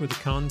counts with a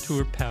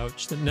contour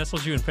pouch that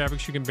nestles you in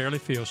fabrics you can barely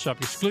feel. Shop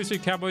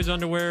exclusive Cowboys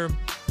underwear.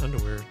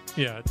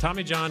 Yeah,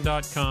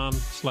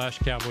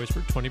 TommyJohn.com/Cowboys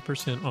for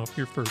 20% off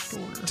your first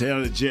order.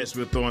 Tell the Jets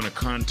we're throwing a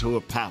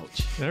contour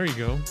pouch. There you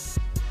go.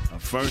 A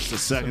first, a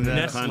second, and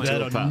a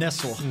contour pouch.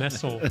 Nestle.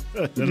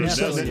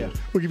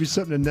 We'll give you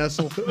something to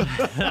nestle.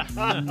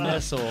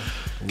 Nestle.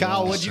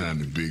 Kyle, what'd you?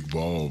 Big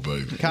ball,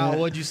 baby. Kyle,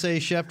 what'd you say?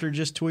 Schefter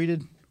just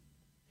tweeted.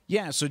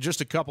 Yeah, so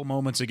just a couple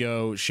moments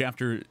ago,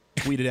 Schefter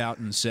tweeted out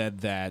and said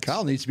that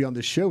Kyle needs to be on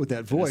this show with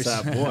that voice.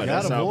 That's our boy.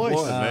 That's our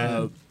voice,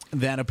 man.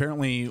 That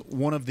apparently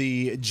one of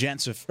the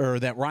Jets, or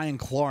that Ryan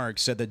Clark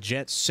said that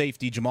Jets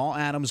safety Jamal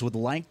Adams would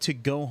like to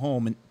go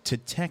home to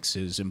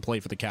Texas and play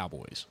for the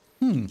Cowboys.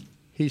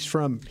 He's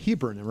from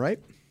Hebron, right?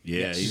 Yeah,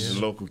 Yes. he's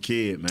a local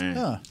kid, man.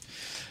 Huh.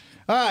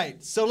 All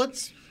right, so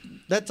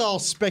that's all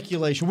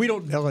speculation. We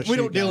don't deal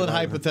in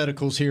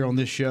hypotheticals here on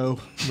this show.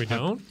 We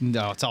don't?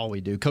 No, it's all we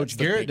do. Coach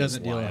Garrett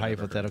doesn't deal in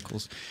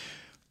hypotheticals.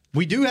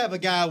 We do have a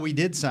guy we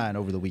did sign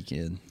over the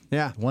weekend.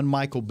 Yeah. One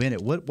Michael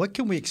Bennett. What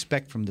can we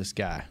expect from this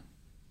guy?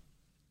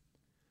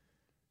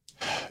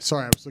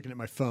 Sorry, I was looking at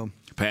my phone.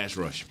 Pass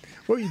rush.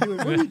 What were you doing?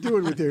 What were you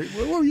doing with there?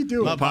 What were you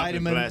doing? My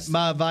vitamin little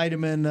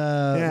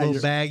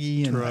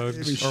baggie and or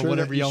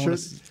whatever y'all want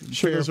to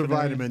Sure, those are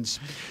vitamins.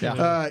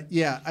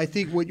 Yeah. I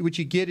think what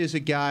you get is a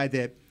guy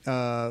that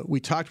we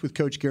talked with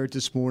Coach Garrett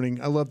this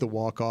morning. I love the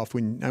walk-off.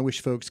 I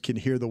wish folks can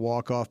hear the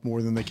walk-off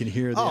more than they can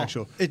hear the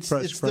actual It's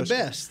press. the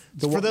best.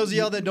 For those of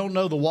y'all that don't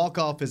know, the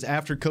walk-off is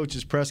after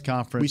Coach's press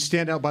conference. We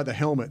stand out by the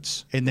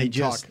helmets and they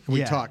talk.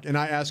 We talk. And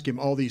I ask him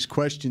all these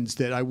questions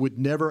that I would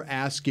never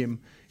ask him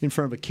in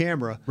front of a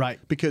camera, right?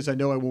 Because I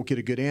know I won't get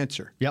a good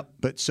answer. Yep.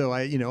 But so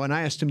and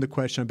I asked him the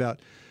question about,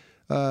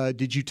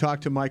 did you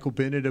talk to Michael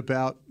Bennett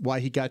about why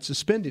he got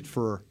suspended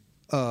for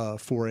a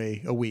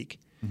week?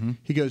 Mm-hmm.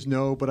 He goes,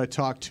 no, but I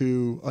talked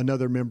to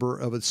another member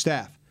of the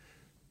staff.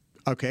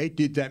 Okay,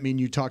 did that mean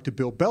you talked to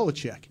Bill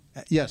Belichick?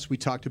 Yes, we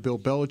talked to Bill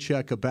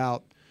Belichick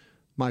about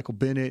Michael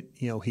Bennett.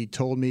 He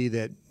told me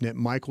that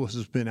Michael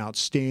has been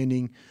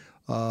outstanding.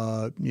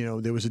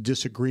 There was a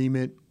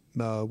disagreement.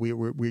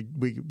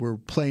 We're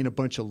playing a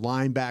bunch of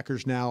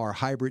linebackers now, our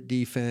hybrid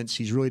defense.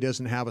 He really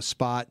doesn't have a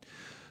spot,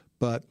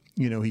 but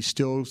he's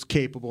still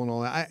capable and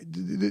all that.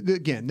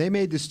 Again, they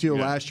made this deal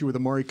last year with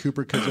Amari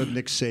Cooper because of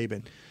Nick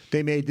Saban.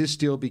 They made this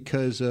deal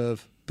because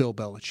of Bill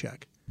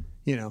Belichick.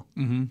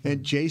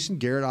 And Jason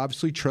Garrett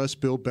obviously trusts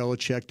Bill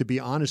Belichick to be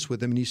honest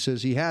with him, and he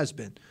says he has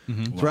been.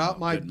 Mm-hmm.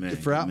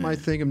 Throughout my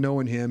thing of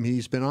knowing him,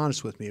 he's been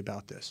honest with me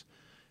about this.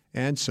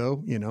 And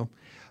so,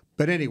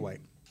 but anyway,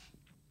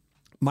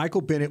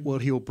 Michael Bennett,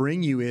 what he'll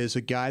bring you is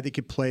a guy that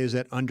could play as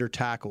that under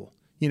tackle.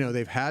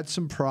 They've had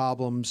some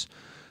problems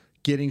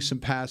getting some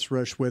pass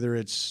rush, whether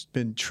it's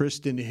been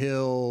Tristan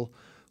Hill,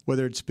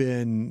 whether it's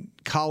been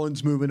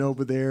Collins moving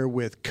over there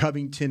with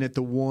Covington at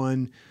the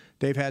 1.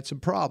 They've had some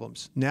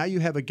problems. Now you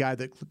have a guy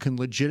that can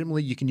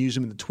legitimately, you can use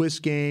him in the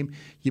twist game.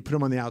 You put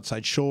him on the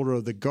outside shoulder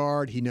of the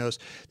guard. He knows.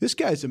 This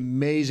guy's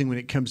amazing when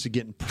it comes to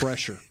getting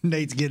pressure.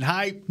 Nate's getting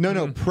hype.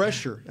 No,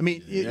 pressure. I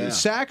mean,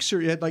 sacks,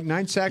 he had like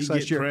 9 sacks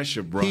last year.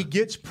 Pressure, bro. He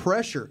gets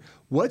pressure.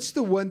 What's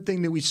the one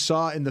thing that we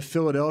saw in the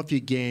Philadelphia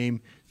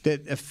game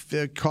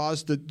that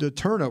caused the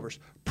turnovers?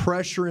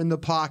 Pressure in the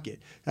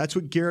pocket. That's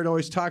what Garrett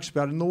always talks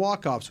about in the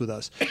walk-offs with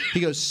us.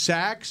 He goes,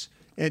 sacks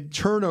and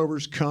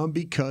turnovers come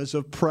because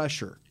of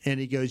pressure. And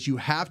he goes, you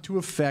have to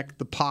affect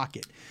the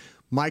pocket.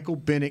 Michael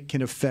Bennett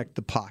can affect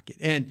the pocket.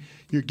 And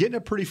you're getting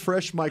a pretty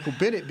fresh Michael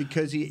Bennett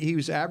because he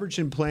was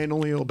averaging playing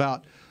only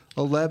about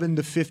 11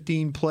 to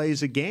 15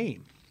 plays a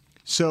game.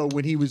 So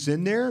when he was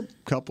in there a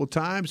couple of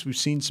times, we've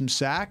seen some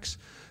sacks.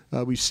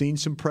 We've seen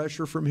some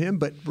pressure from him,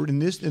 but in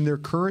their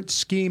current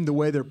scheme, the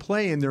way they're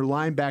playing, their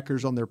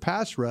linebackers on their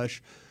pass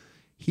rush,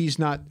 he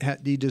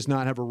does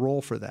not have a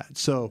role for that.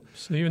 So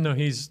even though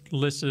he's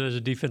listed as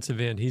a defensive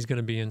end, he's going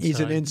to be inside. He's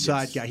an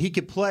inside guy. He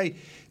could play.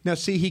 Now,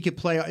 see, he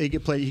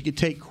could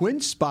take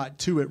Quinn's spot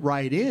too at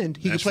right end.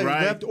 He could play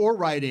left or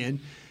right end.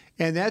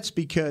 And that's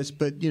because,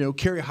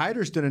 Kerry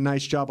Hyder's done a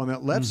nice job on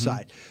that left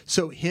side.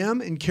 So him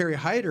and Kerry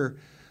Hyder,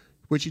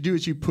 what you do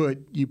is you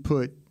put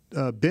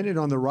Bennett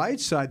on the right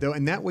side, though,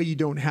 and that way you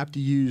don't have to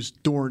use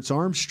Dorrance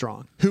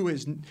Armstrong, who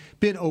has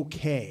been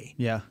okay.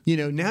 Yeah.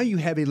 Now you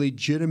have a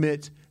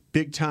legitimate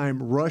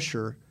big-time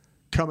rusher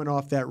coming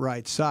off that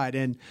right side,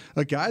 and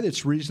a guy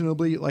that's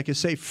reasonably, like I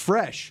say,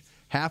 fresh.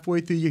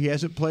 Halfway through the year, he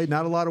hasn't played,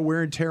 not a lot of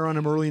wear and tear on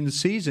him early in the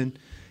season.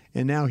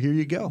 And now here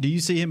you go. Do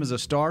you see him as a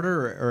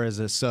starter or as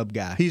a sub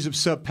guy? He's a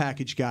sub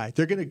package guy.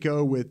 They're going to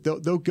go with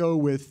they'll go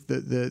with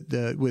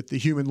the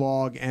human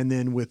log and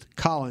then with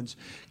Collins.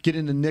 Get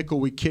in the nickel,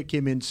 we kick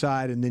him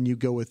inside, and then you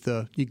go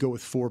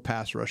with 4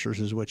 pass rushers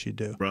is what you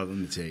do. Brother, let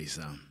me tell you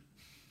something.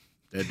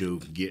 That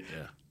dude can get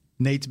there.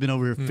 Nate's been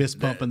over here fist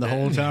pumping the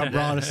whole time.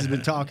 Broadus has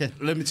been talking.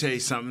 Let me tell you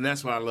something.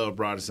 That's why I love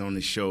Broadus on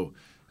this show.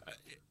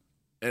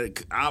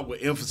 I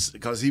would emphasize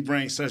because he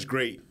brings such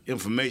great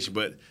information,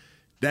 but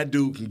that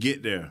dude can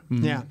get there.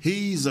 Yeah.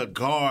 He's a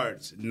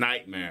guard's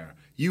nightmare.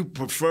 You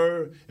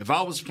prefer, if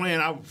I was playing,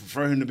 I would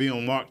prefer him to be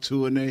on Mark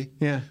Tuinei.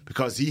 Yeah.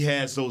 Because he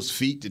has those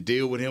feet to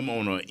deal with him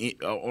on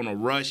a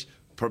rush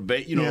per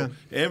bait.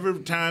 Every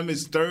time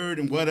it's third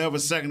and whatever,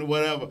 second or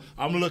whatever,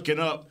 I'm looking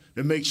up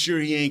to make sure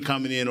he ain't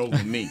coming in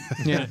over me.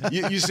 Yeah.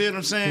 You see what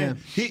I'm saying?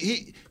 Yeah.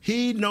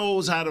 He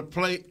knows how to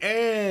play,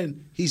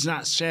 and he's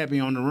not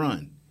shabby on the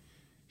run.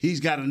 He's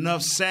got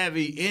enough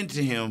savvy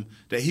into him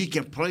that he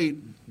can play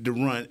the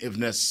run if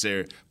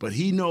necessary, but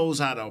he knows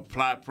how to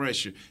apply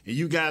pressure. And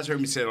you guys heard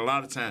me say it a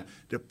lot of times,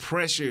 the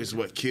pressure is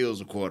what kills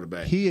a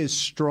quarterback. He is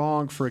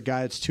strong for a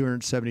guy that's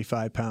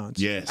 275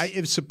 pounds. Yes.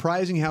 It's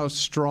surprising how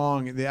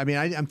strong.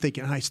 I'm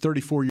thinking, he's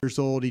 34 years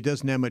old. He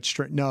doesn't have much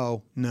strength.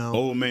 No.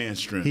 Old man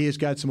strength. He has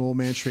got some old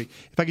man strength.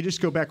 If I could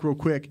just go back real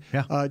quick,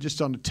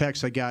 just on the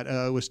text I got,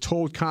 was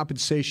told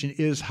compensation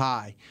is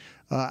high.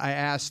 I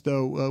asked,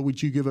 though,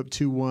 would you give up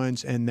 2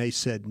 ones? And they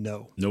said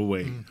no. No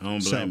way. I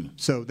don't blame them.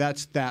 So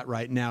that's that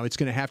right now. It's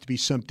going to have to be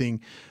something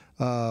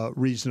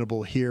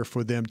reasonable here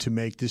for them to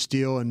make this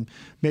deal. And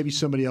maybe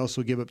somebody else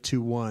will give up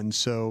 2 ones.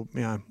 So,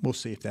 we'll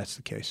see if that's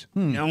the case.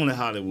 Only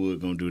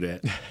Hollywood going to do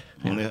that.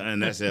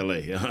 And that's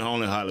L.A.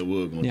 Only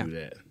Hollywood going to do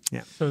that.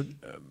 Yeah. So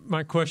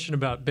my question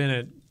about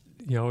Bennett,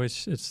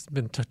 it's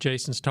been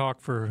Jason's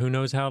talk for who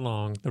knows how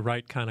long, the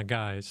right kind of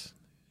guys.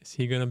 Is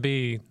he going to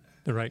be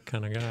the right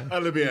kind of guy?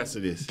 Let me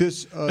answer this.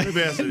 Let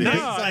me answer this.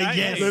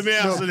 Let me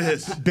answer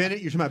this. Bennett,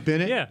 you're talking about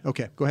Bennett? Yeah.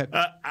 Okay, go ahead.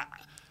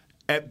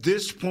 At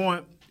this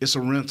point, it's a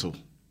rental.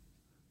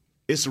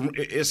 It's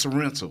a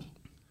rental.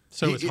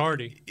 So it's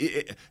Hardy.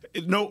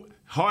 No,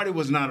 Hardy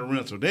was not a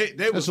rental. They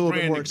was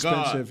praying to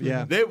God.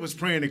 Yeah. They was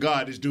praying to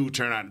God this dude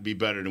turned out to be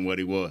better than what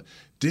he was.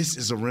 This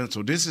is a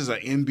rental. This is an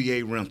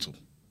NBA rental.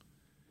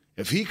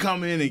 If he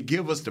come in and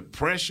give us the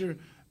pressure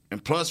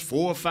and plus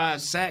 4 or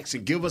 5 sacks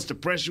and give us the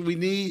pressure we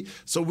need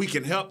so we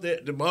can help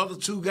the other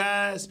 2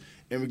 guys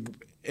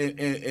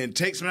and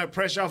take some of that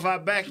pressure off our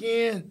back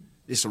end,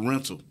 it's a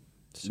rental.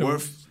 So,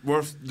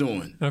 worth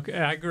doing. Okay,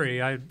 I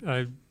agree.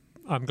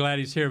 I'm glad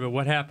he's here, but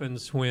what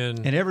happens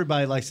when... And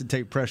everybody likes to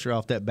take pressure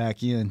off that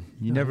back end.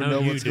 You never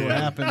know what's going to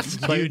happen.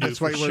 That's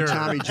why you wear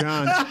Tommy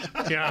Johns.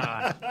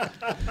 God.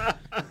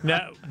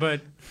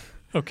 But...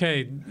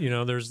 Okay,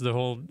 there's the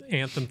whole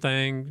anthem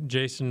thing.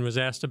 Jason was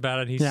asked about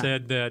it. He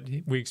said that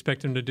we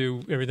expect him to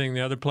do everything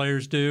the other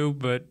players do,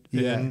 but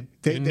in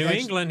New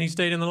England, he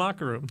stayed in the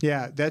locker room.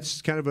 Yeah,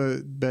 that's kind of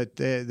a but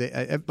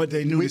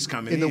they knew this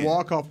coming in the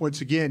walk-off.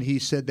 Once again, he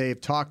said they have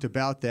talked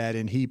about that,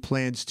 and he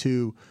plans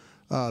to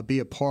be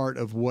a part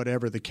of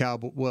whatever the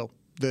Cowboys. Well,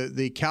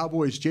 the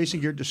Cowboys.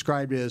 Jason Garrett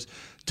described it as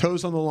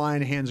toes on the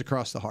line, hands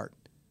across the heart.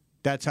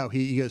 That's how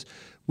he goes.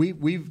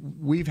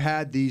 We've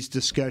had these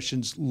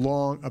discussions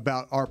long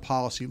about our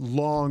policy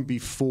long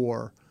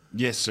before.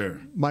 Yes, sir.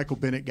 Michael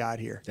Bennett got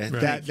here.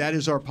 That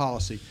is our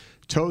policy.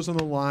 Toes on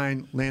the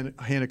line,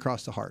 hand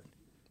across the heart,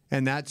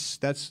 and that's.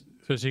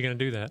 So is he going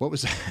to do that? What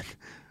was that?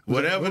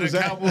 Whatever the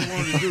Cowboys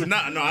wanted to do. No,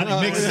 I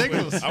didn't mix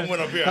signals. I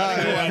went up here.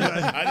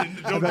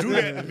 Don't do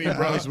that to me,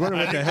 bro. I was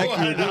wondering what the heck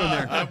you were doing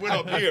there. I went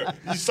up here.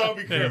 You saw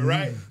me, Kurt,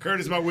 right? Kurt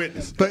is my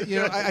witness. But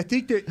I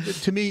think that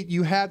to me,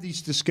 you have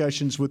these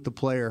discussions with the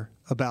player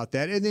about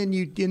that, and then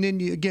you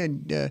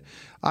again,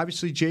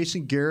 obviously,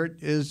 Jason Garrett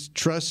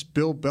trusts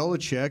Bill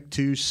Belichick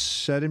to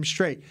set him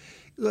straight.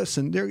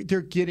 Listen,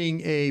 they're getting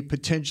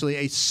potentially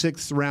a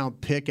 6th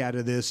round pick out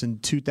of this in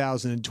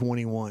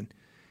 2021.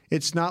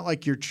 It's not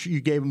like you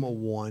gave them a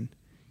 1.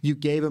 You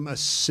gave them a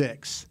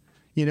 6.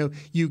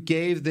 You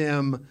gave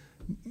them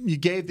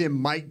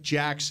Mike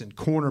Jackson,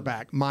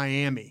 cornerback,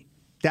 Miami.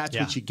 That's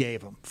what you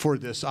gave them for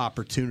this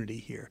opportunity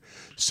here.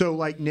 So,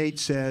 like Nate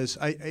says,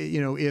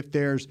 if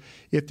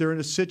they're in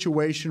a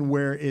situation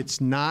where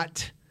it's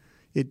not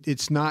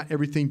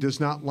everything does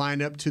not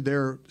line up to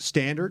their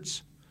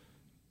standards,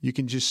 You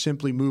can just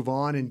simply move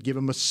on and give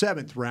him a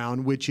 7th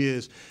round, which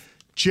is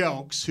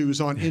Jelks,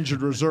 who's on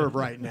injured reserve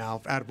right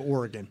now out of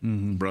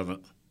Oregon. Brother,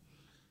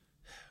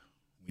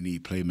 we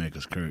need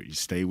playmakers, Kurt. You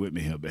stay with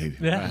me here, baby.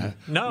 Yeah. Right?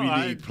 No, we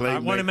I need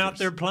want him out playmakers.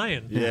 there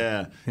playing.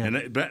 Yeah. And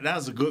that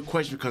was a good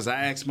question because I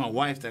asked my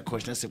wife that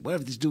question. I said, what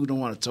if this dude don't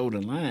want to toe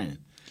the line?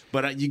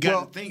 But you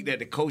got to think that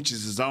the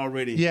coaches is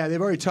already. Yeah, they've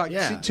already talked.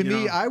 Yeah, See, to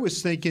me, I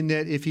was thinking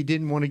that if he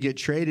didn't want to get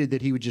traded,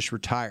 that he would just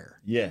retire.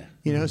 Yeah.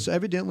 You know, so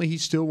evidently he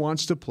still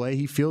wants to play.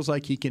 He feels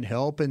like he can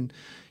help. And,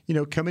 you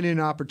know, coming in an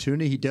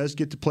opportunity, he does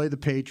get to play the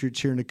Patriots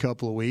here in a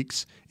couple of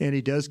weeks. And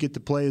he does get to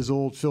play his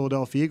old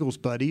Philadelphia Eagles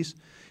buddies.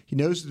 He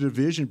knows the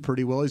division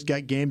pretty well. He's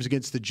got games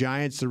against the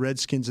Giants, the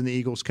Redskins, and the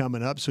Eagles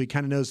coming up. So he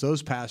kind of knows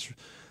those pass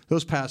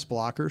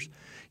blockers.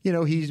 You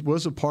know, he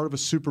was a part of a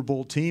Super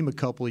Bowl team a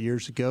couple of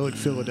years ago at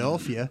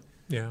Philadelphia.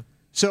 Yeah.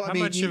 So how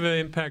much of an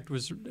impact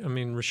was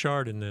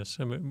Richard in this?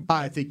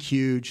 I think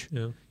huge.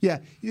 Yeah.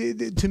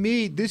 To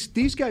me,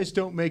 these guys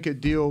don't make a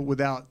deal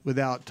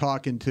without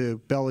talking to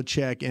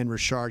Belichick and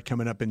Richard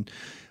coming up. And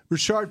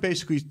Richard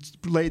basically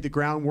laid the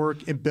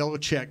groundwork, and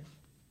Belichick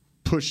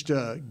pushed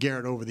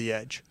Garrett over the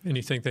edge. And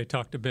you think they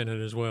talked to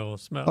Bennett as well?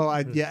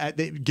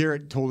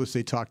 Garrett told us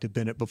they talked to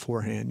Bennett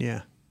beforehand.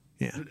 Yeah.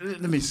 Yeah.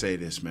 Let me say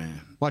this,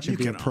 man. Watch him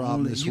be a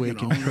problem this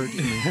week, and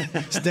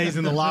Kurt stays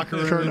in the locker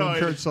room.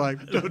 Kurt's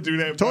like, don't do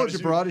that. Told you,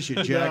 Broadus, you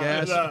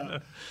jackass.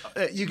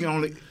 You can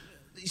only.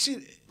 You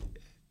see,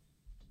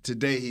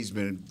 today he's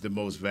been the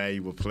most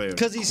valuable player.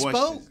 Because he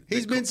spoke.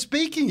 He's been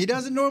speaking. He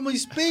doesn't normally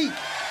speak.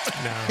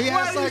 He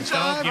has like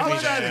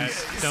 5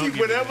 See,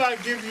 whenever I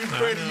give you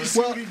credit, you see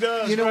what he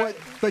does. You know what?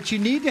 But you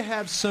need to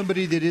have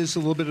somebody that is a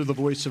little bit of the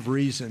voice of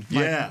reason.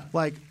 Okay,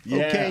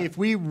 if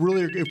we're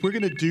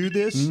going to do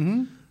this.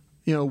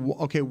 You know,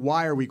 okay,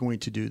 why are we going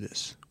to do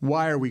this?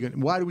 Why do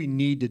we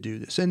need to do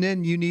this? And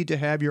then you need to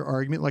have your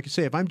argument. Like I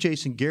say, if I'm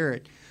Jason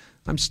Garrett,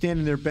 I'm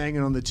standing there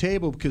banging on the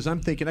table because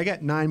I'm thinking I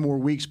got 9 more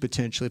weeks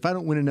potentially. If I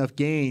don't win enough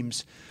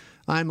games,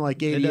 I'm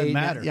like 88. It doesn't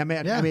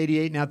matter. I'm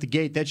 88 and out the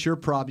gate. That's your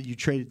problem. You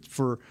traded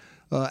for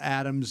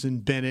Adams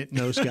and Bennett and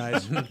those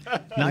guys.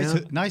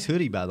 Nice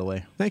hoodie, by the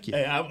way. Thank you.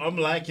 Hey, I'm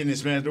liking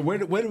this, man. Where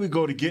do we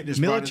go to get this?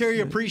 Military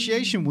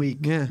Appreciation Week.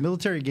 Yeah.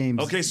 Military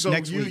games. Okay, so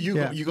next week. you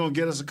gonna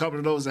get us a couple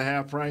of those at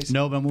half price?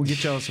 No, but I'm gonna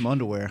get y'all some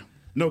underwear.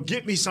 No,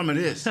 get me some of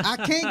this. I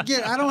can't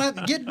get. I don't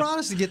have. Get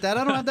Broadus to get that.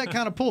 I don't have that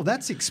kind of pull.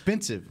 That's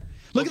expensive.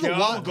 Look at the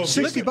watch.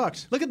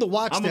 $60. Look at the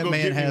watch that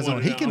man has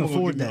on. He can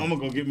afford that. I'm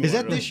gonna go get me. Is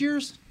that this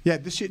year's? Yeah,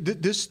 this year,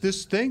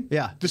 this thing.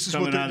 Yeah, this is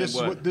what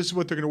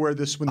they're going to wear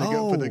this when they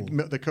go for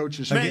the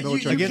coaches man,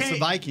 against the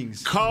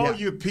Vikings. Call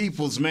your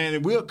peoples, man,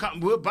 and we'll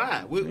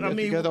buy.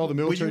 Got all the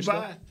military will you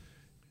buy?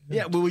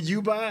 Yeah, will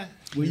you buy?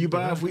 Will you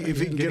buy if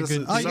he can get us?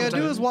 All you gotta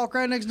do is walk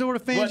right next door to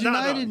Fans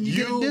United and you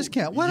get a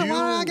discount. Why do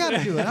I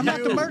gotta do it? I'm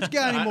not the merch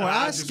guy anymore.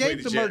 I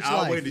escaped the merch life.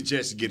 I'll wait till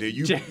Jesse get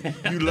here.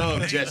 You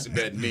love Jesse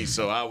better than me,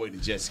 so I'll wait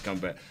till Jesse come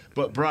back.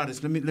 But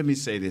Broadus, let me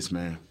say this,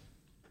 man.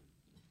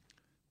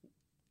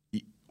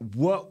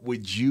 What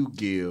would you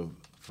give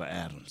for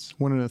Adams?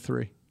 1 and a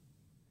 3.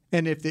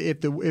 And if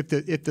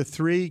the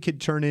 3 could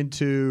turn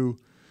into,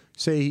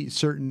 say,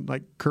 certain,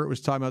 like Kurt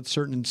was talking about,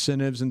 certain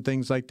incentives and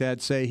things like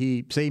that. Say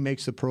he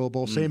makes the Pro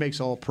Bowl. Say he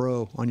makes All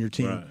Pro on your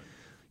team. Right.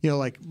 You know,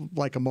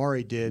 like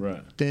Amari did.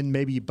 Right. Then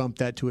maybe you bump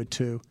that to a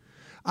 2.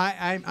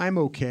 I'm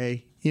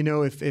okay. You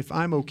know, if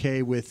I'm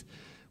okay with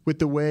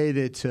the way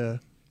that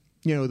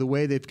the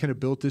way they've kind of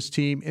built this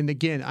team. And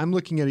again, I'm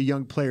looking at a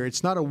young player.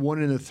 It's not a 1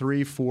 and a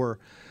 3 for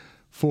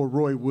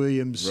Roy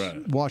Williams,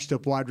 washed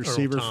up wide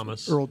receiver. Earl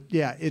Thomas.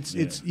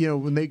 It's you know,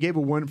 when they gave a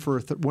 1 for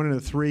 1 and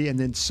a 3 and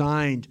then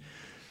signed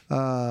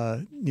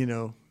that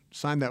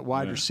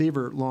wide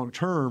receiver long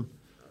term,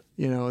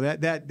 you know,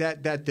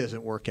 that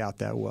doesn't work out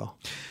that well.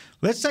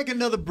 Let's take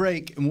another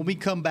break, and when we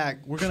come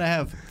back, we're going to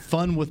have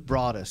fun with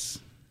Broadus.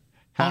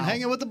 On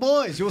Hanging with the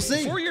Boys, you'll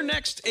see. For your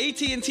next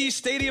AT&T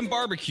Stadium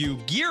barbecue,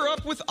 gear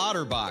up with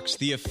OtterBox,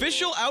 the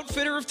official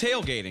outfitter of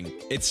tailgating.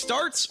 It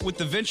starts with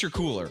the Venture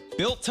Cooler.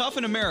 Built tough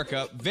in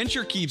America,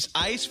 Venture keeps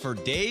ice for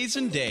days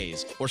and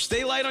days. Or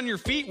stay light on your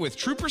feet with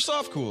Trooper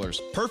Soft Coolers,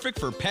 perfect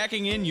for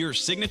packing in your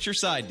signature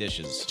side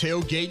dishes.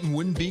 Tailgating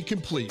wouldn't be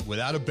complete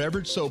without a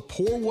beverage, so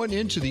pour one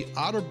into the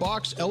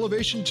OtterBox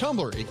Elevation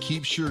Tumbler. It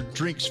keeps your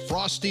drinks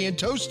frosty and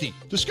toasty.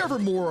 Discover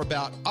more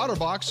about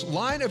OtterBox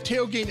line of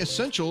tailgate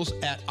essentials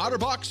at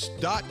OtterBox.com.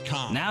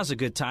 Now's a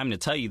good time to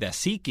tell you that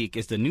SeatGeek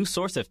is the new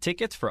source of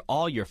tickets for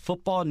all your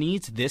football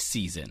needs this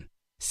season.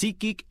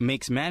 SeatGeek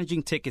makes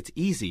managing tickets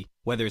easy,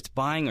 whether it's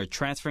buying or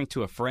transferring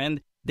to a friend.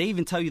 They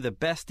even tell you the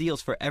best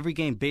deals for every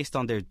game based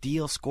on their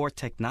Deal Score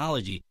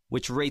technology,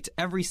 which rates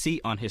every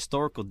seat on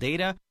historical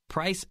data,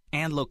 price,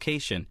 and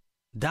location.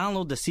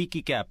 Download the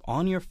SeatGeek app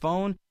on your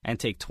phone and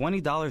take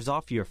 $20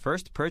 off your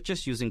first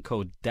purchase using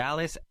code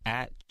DALLAS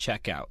at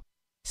checkout.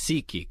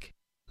 SeatGeek.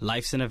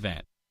 Life's an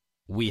event.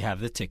 We have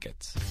the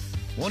tickets.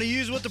 Want to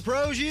use what the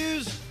pros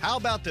use? How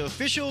about the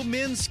official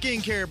men's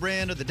skincare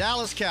brand of the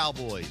Dallas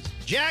Cowboys?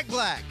 Jack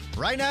Black.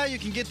 Right now, you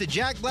can get the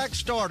Jack Black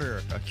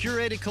Starter, a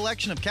curated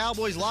collection of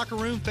Cowboys locker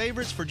room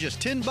favorites for just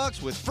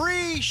 $10 with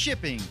free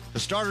shipping. The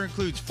starter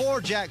includes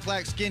 4 Jack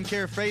Black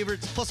skincare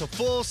favorites, plus a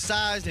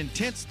full-sized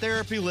intense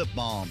therapy lip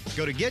balm.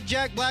 Go to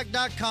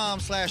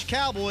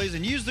getjackblack.com/Cowboys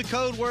and use the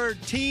code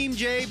word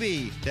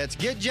TEAMJB. That's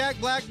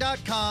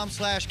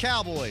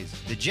getjackblack.com/Cowboys.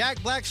 The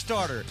Jack Black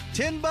Starter,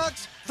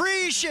 $10,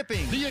 free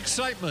shipping. The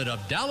excitement of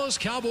Dallas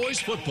Cowboys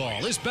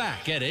football is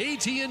back at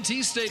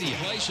AT&T Stadium. The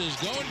place is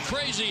going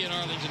crazy in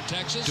Arlington,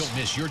 Texas. Don't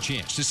miss your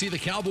chance to see the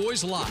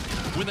Cowboys live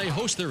when they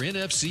host their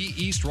NFC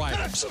East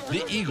rivals,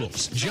 the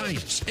Eagles,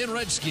 Giants, and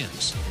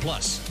Redskins,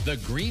 plus the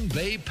Green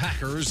Bay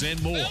Packers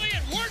and more.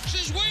 Elliott works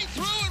his way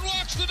through and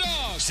walks the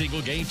dog.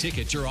 Single game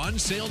tickets are on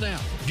sale now.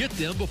 Get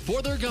them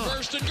before they're gone.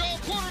 First and goal,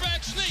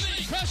 quarterback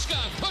sneak.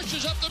 Prescott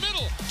pushes up the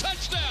middle.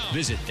 Touchdown.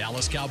 Visit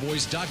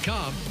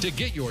DallasCowboys.com to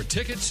get your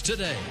tickets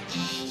today.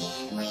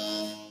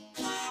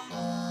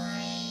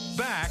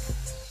 Back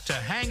to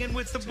Hanging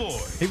with the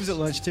Boys. He was at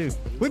lunch too.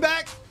 We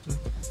back.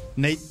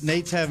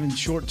 Nate's having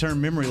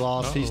short-term memory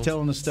loss. Uh-oh. He's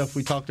telling us stuff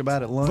we talked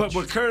about at lunch. But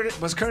was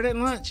Kurt at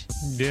lunch?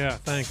 Yeah,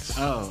 thanks.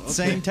 Oh, okay.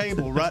 Same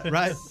table,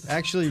 right.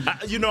 Actually,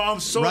 I'm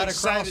so right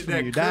excited across from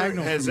you, that Kurt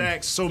diagonal has from you.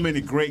 asked so many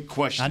great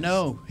questions. I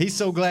know. He's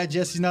so glad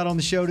Jesse's not on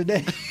the show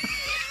today.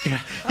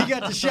 He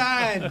got to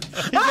shine.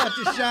 He got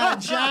to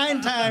shine.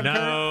 Shine time,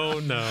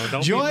 Kurt. No,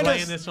 don't Join be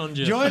playing us, this on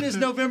Jesse. Join us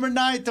November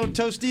 9th on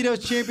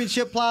Tostitos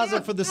Championship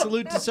Plaza for the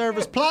Salute to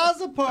Service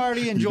Plaza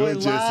Party. Enjoy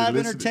Jesse, live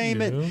listen.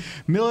 entertainment,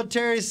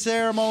 military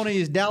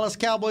ceremonies, Dallas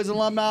Cowboys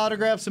alumni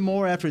autographs, and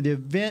more. After the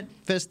event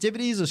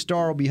festivities, a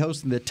star will be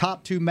hosting the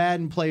top 2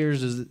 Madden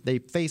players as they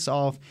face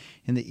off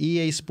in the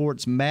EA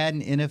Sports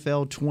Madden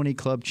NFL 20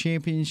 Club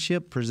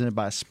Championship presented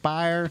by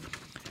Spire.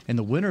 And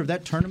the winner of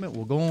that tournament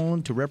will go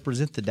on to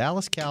represent the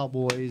Dallas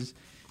Cowboys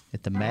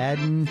at the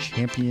Madden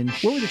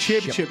Championship. Where was the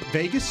championship?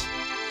 Vegas?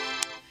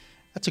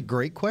 That's a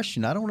great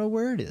question. I don't know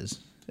where it is.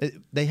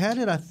 They had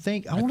it, I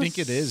think. I think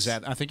it is.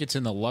 I think it's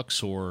in the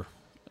Luxor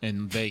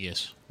in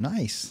Vegas.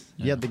 Nice.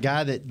 Yeah, the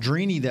guy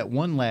Drini that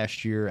won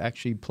last year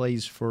actually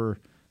plays for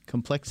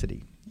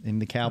Complexity. And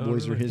the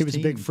Cowboys were his He was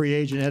team. a big free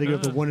agent. Had to go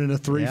to 1 and a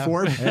 3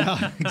 for him.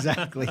 Yeah,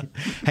 exactly.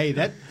 Hey,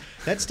 that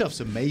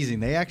stuff's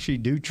amazing. They actually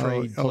do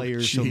trade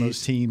players on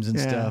those teams and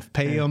stuff.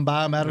 Pay them,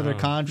 buy them out of their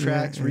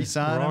contracts,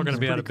 re-sign them. We're all going to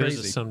be out of crazy.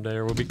 business someday,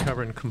 or we'll be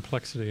covering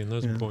Complexity and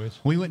those boys.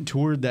 We went and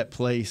toured that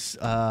place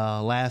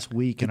last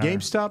week. The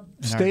GameStop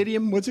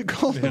Stadium, what's it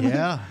called?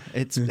 Yeah,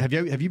 it's. Have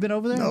you been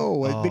over there?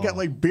 No, they got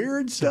like beer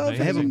and stuff.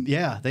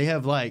 They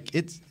have like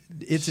it's.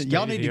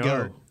 Y'all need to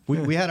go.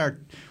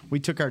 We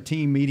took our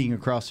team meeting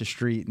across the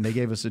street, and they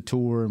gave us a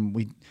tour,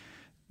 and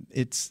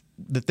it's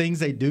the things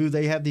they do.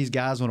 They have these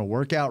guys on a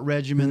workout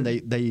regimen.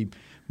 They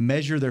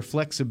measure their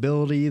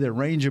flexibility, their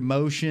range of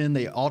motion.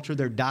 They alter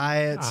their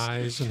diets.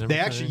 Eyes and everything. They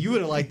actually, you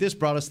would have liked this,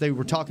 brought us. They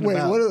were talking about.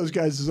 Wait, one of those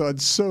guys is on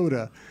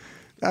soda.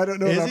 I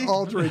don't know Is about he?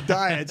 altering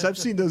diets. I've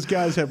seen those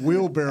guys have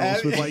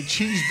wheelbarrows with like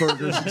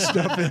cheeseburgers and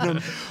stuff in them.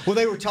 Well,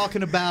 they were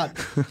talking about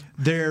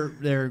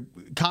their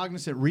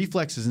cognizant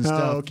reflexes and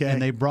stuff, okay.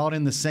 and they brought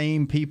in the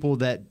same people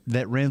that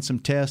ran some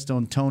tests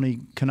on Tony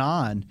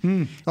Kanaan.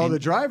 The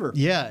driver.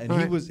 Yeah, and All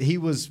he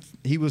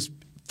was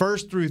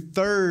first through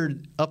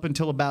third up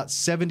until about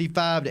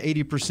 75 to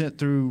 80%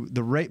 through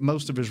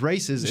most of his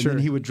races, and then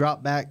he would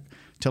drop back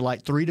to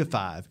like 3 to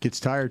 5. Gets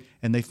tired,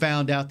 and they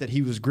found out that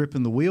he was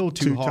gripping the wheel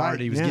too hard.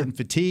 tight, He was getting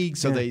fatigued,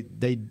 so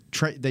they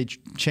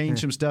changed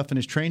some stuff in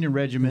his training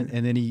regimen,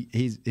 and then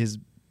his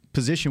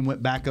position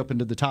went back up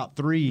into the top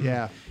 3.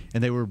 Yeah,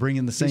 and they were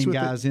bringing the same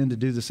guys in to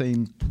do the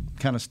same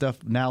kind of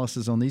stuff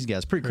analysis on these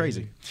guys. Pretty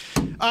crazy.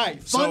 All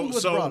right, fun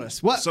brought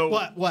us. What?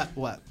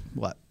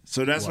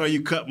 So that's why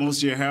you cut most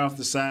of your hair off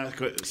the side.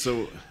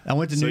 So I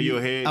went to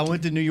your head. I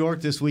went to New York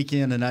this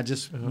weekend, and I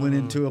just went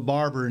into a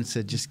barber and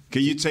said, "Just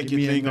can you take your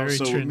thing off?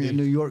 So give me a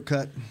New York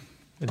cut."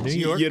 A New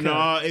York you cut.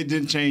 know, it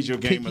didn't change your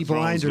Game Peaky of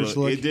Thrones Blinders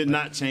look. look. It did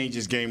not change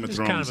his Game of It's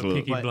Thrones kind of a look.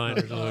 Peaky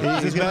Blinders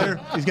look. He's better.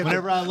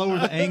 Whenever I lower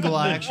the angle,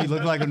 I actually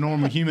look like a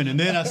normal human, and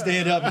then I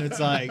stand up, and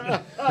it's like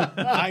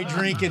I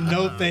drink and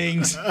know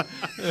things.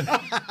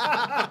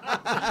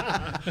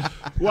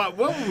 What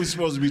were we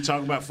supposed to be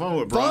talking about? Fun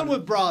with Broadus. Fun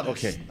with Broadus.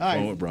 Okay, all right.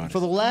 Fun with Broadus. For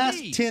the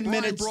last 10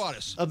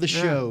 minutes of the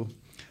show,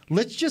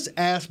 let's just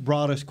ask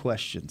Broadus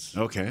questions.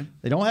 Okay.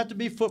 They don't have to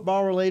be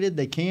football related.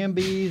 They can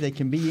be. They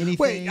can be anything.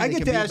 Wait, I They get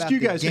can to be ask about you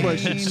the guys game.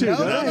 questions, too, No,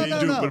 don't no,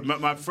 I? no. But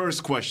my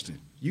first question.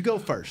 You go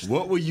first.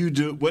 What will you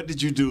do? What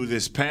did you do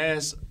this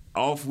past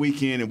off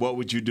weekend, and what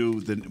would you do?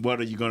 What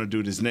are you going to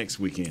do this next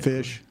weekend?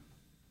 Fish.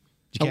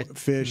 Did you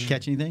fish.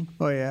 Catch anything?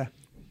 Oh yeah.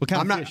 What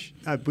kind I'm of fish?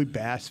 We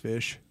bass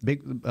fish.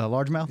 Big,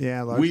 largemouth. Yeah,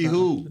 largemouth. We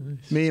who?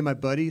 Me and my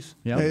buddies.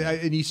 Yeah.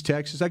 In East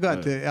Texas. I go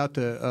out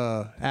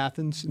to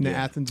Athens, in the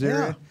Athens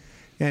area.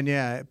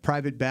 And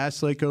private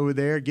bass lake over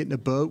there, getting a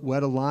boat,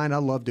 wet a line. I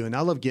love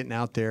getting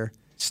out there.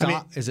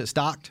 Is it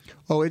stocked?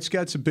 Oh, it's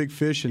got some big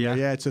fish in there.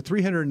 Yeah, it's a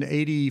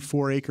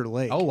 384-acre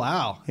lake. Oh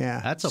wow.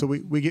 Yeah. So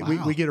we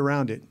get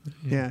around it.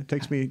 Yeah, it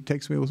takes me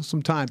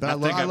some time, but I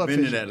love I've been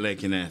fishing. to that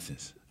lake in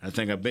Athens. I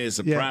think I've been. It's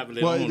a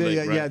privately owned lake,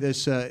 right? Yeah,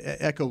 this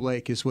Echo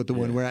Lake is what the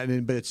one we're at,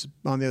 but it's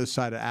on the other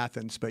side of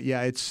Athens. But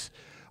yeah,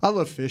 I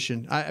love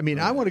fishing. I mean,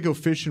 I want to go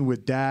fishing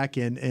with Dak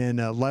and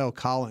Lyle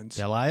Collins.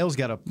 Yeah, Lyle's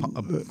got a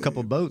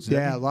couple boats.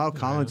 Yeah, Lyle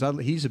Collins.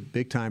 He's a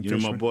big time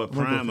fisherman. My boy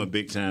Prime, a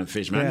big time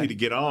fisherman. I need to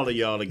get all of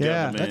y'all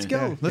together, man. Let's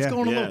go. Let's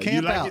go on a little camp out.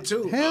 You like out. it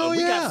too? Hell we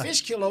yeah. got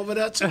Fishkill over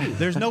there too.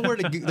 There's nowhere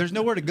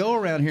to go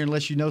around here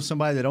unless you know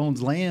somebody that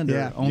owns land.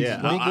 Or owns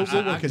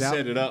we'll work it out.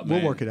 Set it up,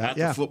 man. We'll work it out.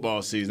 After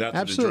football season, after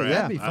Absolutely. the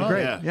draft. That'd be fun.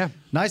 Great. Yeah.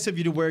 Nice of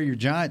you to wear your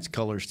Giants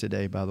colors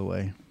today, by the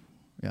way.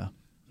 Yeah.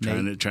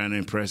 Trying to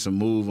impress a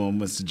move on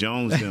Mr.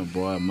 Jones, then,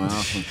 boy.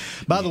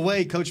 By the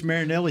way, Coach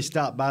Marinelli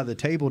stopped by the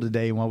table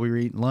today while we were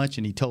eating lunch,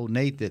 and he told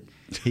Nate that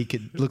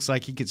looks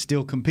like he could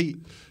still compete.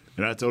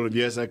 And I told him,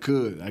 yes, I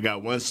could. I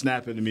got one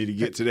snap into me to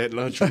get to that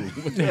lunchroom.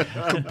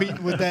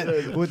 Competing with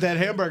that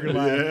hamburger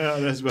line. Yeah,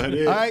 that's about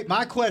it. All right,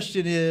 my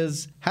question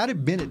is, how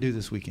did Bennett do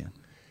this weekend?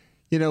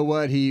 You know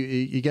what?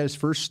 He got his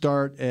first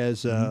start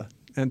as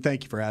and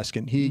thank you for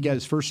asking. He got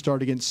his first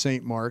start against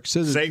St. Mark's.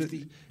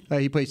 Safety?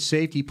 He played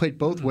safety. He played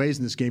both ways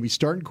in this game. He's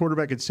starting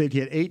quarterback and safety.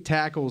 He had 8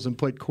 tackles and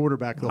played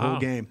quarterback the whole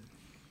game.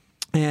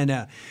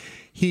 And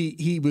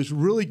he was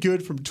really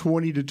good from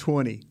 20 to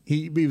 20.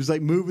 He was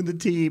like moving the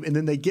team, and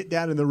then they get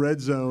down in the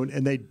red zone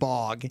and they'd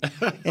bog.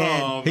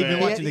 And he'd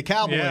been watching the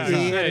Cowboys.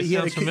 Yeah, he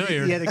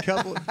had a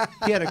couple.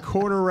 He had a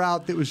corner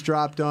route that was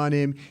dropped on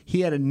him.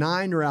 He had a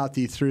 9 route that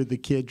he threw. The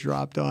kid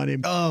dropped on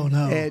him. Oh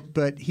no!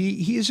 But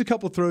he has a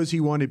couple throws he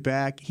wanted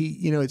back.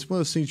 It's one of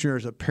those things where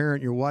as a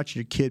parent you're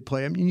watching your kid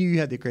play. I mean, you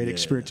had the great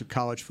experience of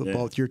college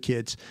football with your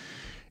kids,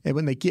 and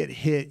when they get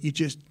hit,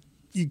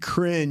 you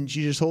cringe,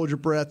 you just hold your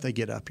breath, they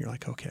get up, you're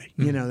like, okay,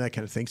 that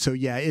kind of thing. So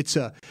yeah,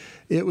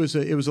 it was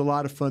a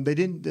lot of fun. They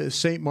didn't.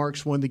 St.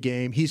 Mark's won the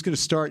game. He's going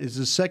to start. It's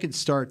his second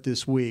start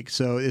this week,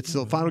 so it's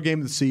the final game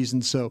of the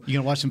season. So you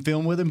gonna watch some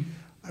film with him?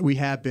 We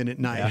have been at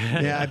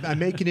night. Yeah, I'm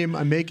making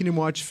him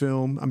watch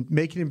film. I'm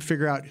making him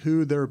figure out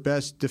who their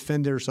best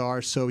defenders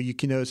are, so you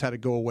can know how to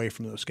go away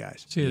from those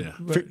guys. Is he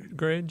what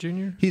grade,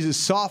 junior? He's a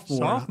sophomore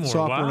wow.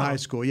 in high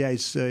school. Yeah,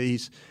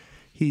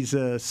 He's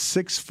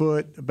 6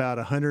 foot, about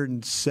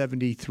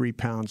 173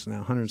 pounds now,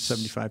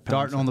 175 pounds.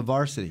 Starting on the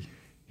varsity.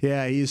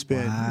 Yeah, he's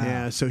been. Wow.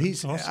 Yeah, so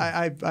he's.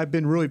 Awesome. I've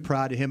been really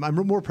proud of him. I'm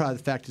more proud of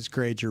the fact his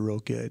grades are real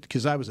good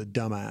because I was a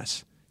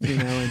dumbass.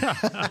 And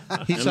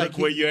he's and like, look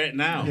where you're at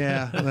now.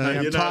 Yeah,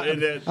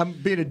 I'm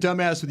being a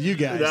dumbass with you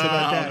guys. Nah,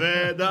 How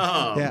about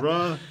that? man,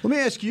 bro. Let me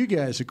ask you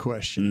guys a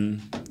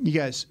question. You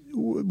guys,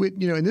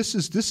 and this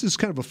is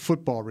kind of a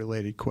football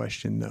related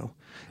question though,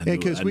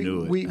 because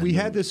we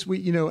had this,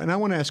 and I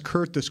want to ask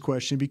Kurt this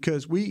question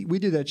because we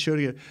did that show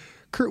together.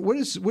 Kurt, what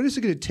is it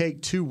going to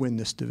take to win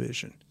this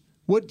division?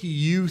 What do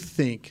you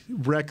think,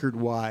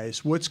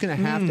 record-wise, what's going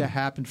to have to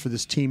happen for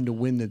this team to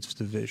win this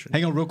division?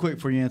 Hang on real quick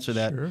before you answer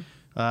that. Sure.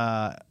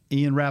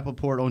 Ian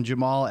Rappaport on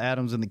Jamal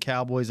Adams and the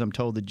Cowboys. I'm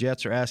told the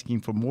Jets are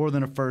asking for more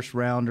than a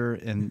first-rounder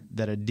and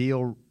that a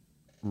deal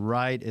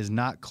right is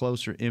not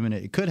close or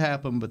imminent. It could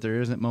happen, but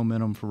there isn't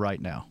momentum for right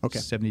now. Okay.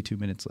 72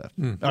 minutes left.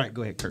 All right,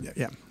 go ahead, Kurt.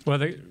 Yeah. Well,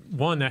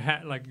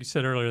 like you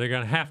said earlier, they're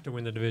going to have to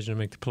win the division to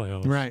make the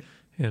playoffs. Right.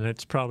 And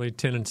it's probably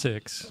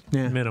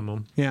 10-6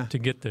 minimum to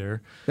get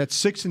there. That's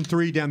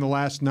 6-3 down the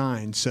last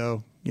 9.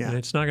 So yeah, and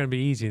it's not going to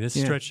be easy. This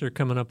stretch they're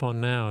coming up on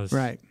now is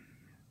right.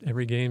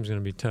 Every game's going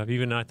to be tough.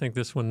 Even I think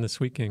this one this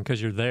weekend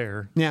because you're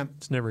there. Yeah,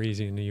 it's never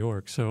easy in New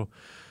York. So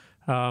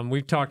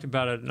we've talked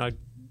about it. And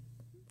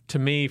to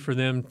me, for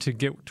them to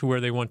get to where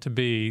they want to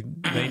be,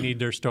 they need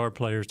their star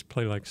players to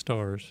play like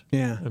stars.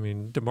 Yeah, I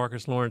mean,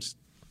 DeMarcus Lawrence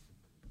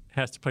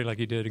has to play like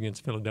he did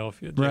against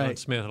Philadelphia. Right. Jalen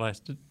Smith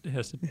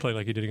has to play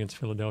like he did against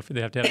Philadelphia.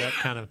 They have to have that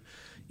kind of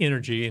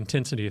energy,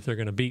 intensity if they're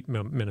going to beat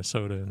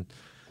Minnesota and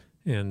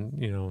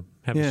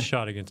have a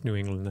shot against New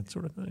England, that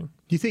sort of thing.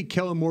 Do you think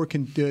Kellen Moore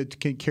can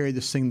carry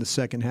this thing in the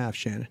second half,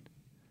 Shannon?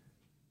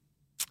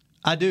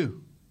 I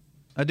do.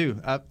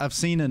 I've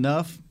seen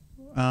enough.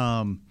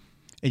 And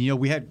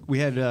we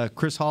had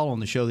Chris Hall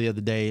on the show the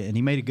other day, and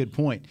he made a good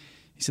point.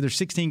 He said there's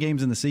 16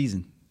 games in the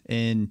season,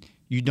 and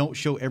you don't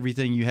show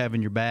everything you have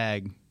in your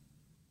bag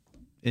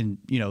in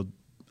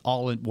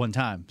all at one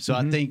time. So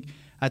I think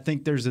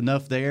there's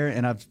enough there,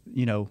 and I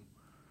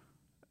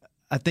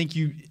think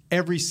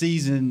every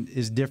season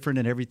is different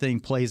and everything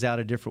plays out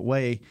a different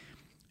way,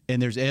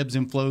 and there's ebbs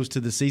and flows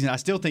to the season. I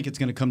still think it's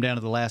going to come down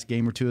to the last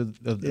game or two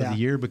of the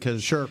year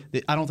because I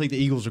don't think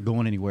the Eagles are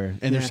going anywhere,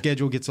 and their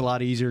schedule gets a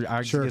lot easier.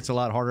 Ours gets a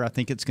lot harder. I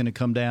think it's going to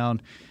come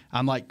down.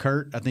 I'm like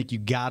Kurt. I think you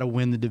got to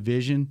win the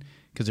division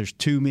because there's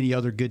too many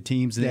other good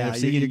teams in the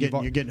NFC. You're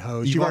getting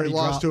hosed. You've already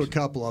lost to a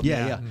couple of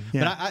them.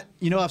 Yeah.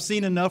 But I've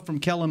seen enough from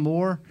Kellen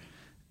Moore.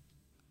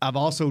 I've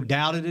also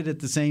doubted it at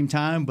the same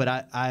time,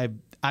 but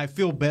I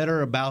feel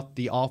better about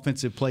the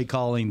offensive play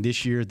calling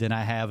this year than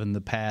I have in the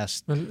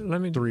past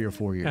 3 or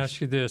 4 years. Ask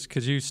you this,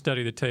 because you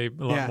study the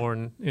tape a lot more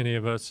than any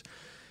of us.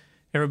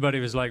 Everybody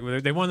was like,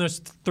 they won those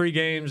 3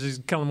 games.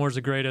 Kellen Moore's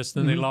the greatest.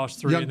 Then they lost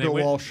 3. Young Bill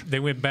Walsh. They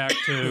went back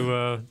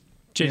to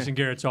Jason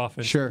Garrett's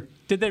offense. Sure.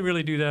 Did they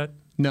really do that?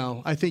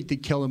 No. I think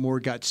that Kellen Moore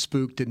got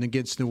spooked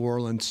against New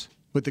Orleans.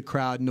 with the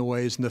crowd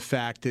noise and the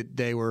fact that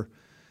they were.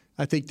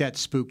 I think that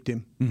spooked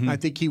him. Mm-hmm. I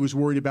think he was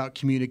worried about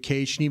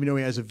communication, even though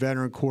he has a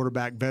veteran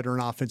quarterback, veteran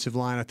offensive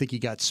line. I think he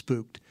got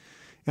spooked,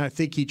 and I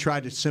think he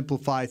tried to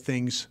simplify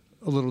things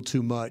a little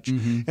too much.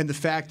 Mm-hmm. And the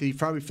fact that he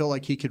probably felt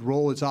like he could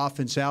roll his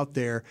offense out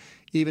there,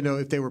 even though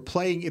if they were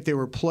playing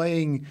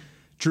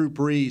Drew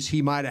Brees,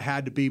 he might have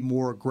had to be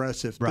more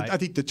aggressive. Right. But I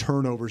think the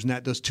turnovers and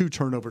those 2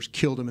 turnovers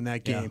killed him in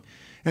that game.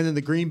 Yeah. And then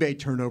the Green Bay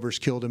turnovers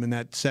killed him in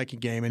that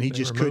second game, and he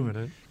just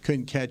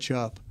couldn't catch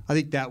up. I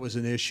think that was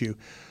an issue.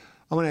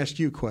 I'm going to ask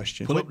you a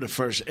question. Pull up the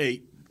first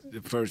 8,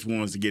 the first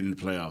ones to get in the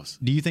playoffs.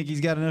 Do you think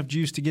he's got enough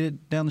juice to get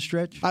it down the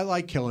stretch? I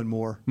like Kellen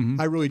Moore. Mm-hmm.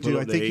 I really do.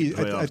 I think he's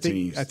going to have to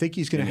be. I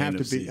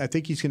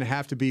think he's going to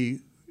have to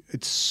be.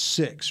 It's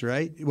 6,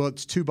 right? Well,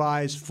 it's 2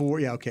 buys, 4.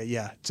 Yeah, okay,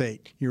 yeah, it's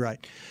 8. You're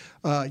right.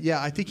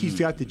 I think he's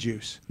got the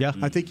juice. Yeah,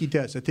 I think he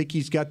does. I think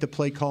he's got the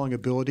play calling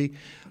ability.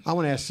 I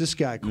want to ask this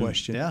guy a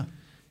question. Yeah,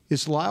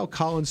 is Lyle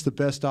Collins the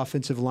best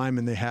offensive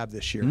lineman they have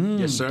this year?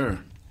 Yes, sir,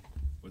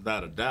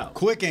 without a doubt.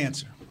 Quick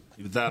answer.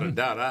 Without a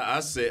doubt,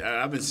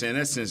 I've been saying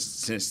that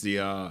since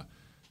the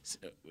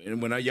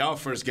and when y'all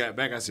first got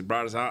back, I said,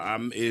 brothers,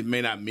 it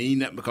may not mean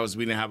that because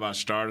we didn't have our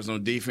starters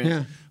on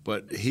defense,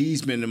 but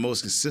he's been the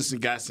most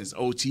consistent guy since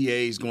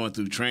OTAs going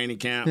through training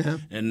camp,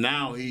 and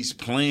now he's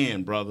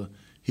playing, brother.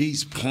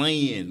 He's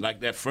playing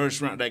like that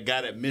first round. That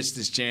guy that missed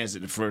his chance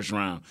at the first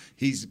round.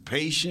 He's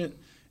patient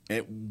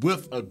and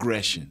with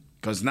aggression.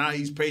 Because now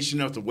he's patient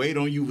enough to wait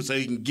on you so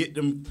he can get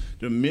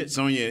the mitts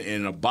on you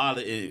and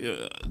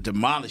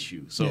demolish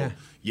you. So,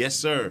 yes,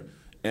 sir.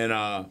 And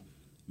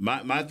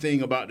my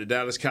thing about the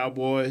Dallas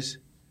Cowboys,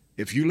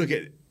 if you look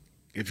at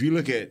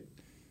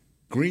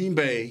Green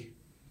Bay,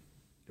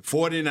 the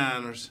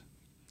 49ers,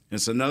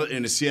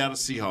 and the Seattle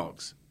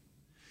Seahawks,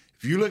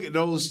 if you look at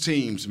those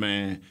teams,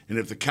 man, and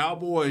if the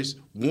Cowboys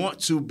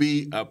want to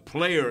be a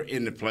player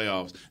in the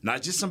playoffs,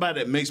 not just somebody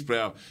that makes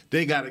playoffs,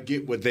 they got to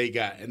get what they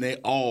got, and they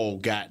all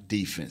got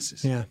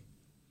defenses. Yeah,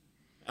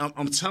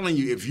 I'm telling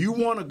you, if you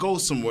want to go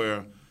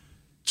somewhere,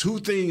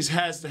 2 things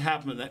has to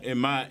happen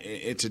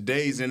in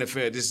today's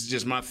NFL. This is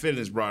just my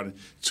feelings, brother.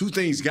 2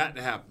 things got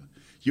to happen.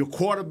 Your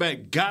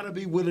quarterback got to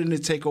be willing to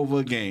take over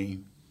a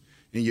game,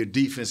 and your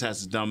defense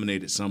has to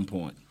dominate at some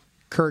point.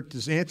 Kurt,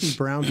 does Anthony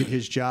Brown get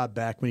his job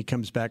back when he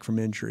comes back from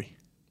injury?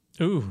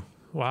 Ooh,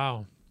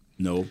 wow.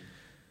 No.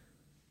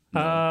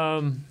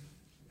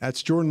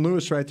 That's Jordan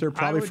Lewis right there,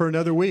 probably for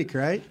another week,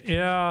 right?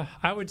 Yeah,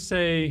 I would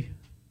say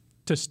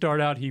to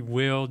start out he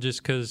will,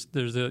 just because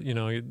there's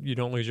you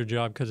don't lose your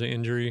job because of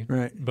injury.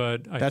 Right.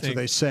 But that's what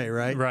they say,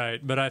 right?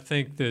 Right. But I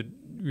think that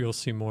you'll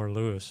see more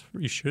Lewis.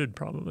 You should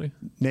probably.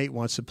 Nate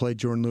wants to play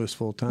Jordan Lewis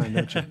full time,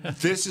 don't you?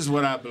 This is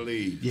what I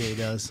believe. Yeah, he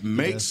does.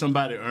 Make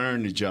somebody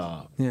earn the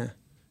job. Yeah.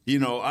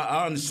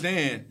 I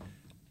understand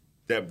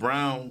that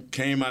Brown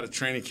came out of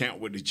training camp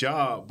with the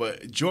job,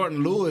 but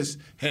Jordan Lewis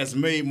has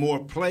made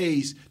more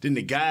plays than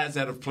the guys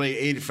that have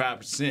played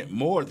 85%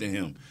 more than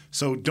him.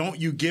 So don't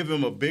you give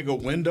him a bigger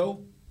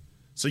window?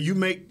 So you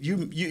make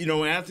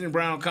when Anthony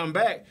Brown come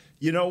back,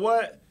 you know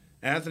what?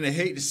 Anthony,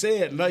 hate to say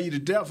it, love you to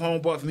death,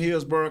 homeboy from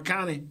Hillsborough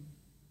County.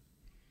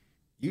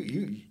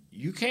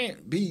 You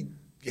can't be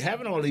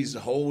having all these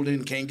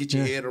holding, can't get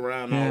your head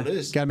around all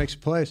this. Got to make some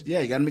plays.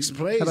 Yeah, you got to make some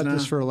plays. How about now.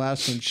 this for a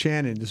last one?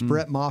 Shannon, does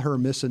Brett Maher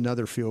miss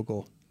another field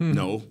goal?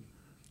 No.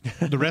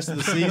 The rest of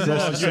the season?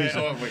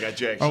 Oh, my God,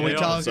 Jack. Are we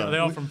talking? Are they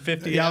all from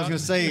 50 Yeah, out? I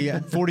was going to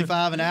say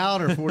 45 and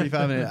out or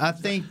 45 and out. I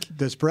think.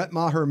 Does Brett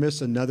Maher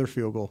miss another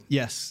field goal?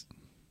 Yes.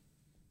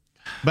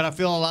 But I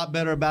feel a lot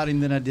better about him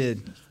than I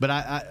did. But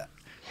I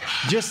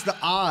just the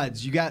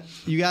odds. You got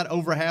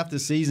over half the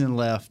season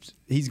left.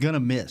 He's going to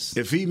miss.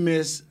 If he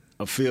missed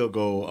a field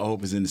goal, I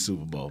hope it's in the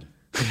Super Bowl.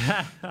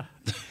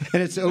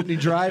 And it's the opening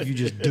drive. You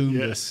just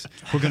doomed us.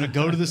 We're going to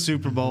go to the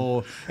Super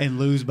Bowl and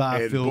lose by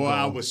a field goal.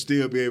 I would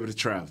still be able to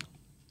travel.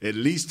 At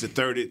least to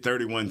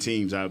 31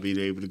 teams, I'll be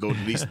able to go to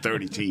at least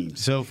 30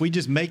 teams. So if we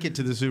just make it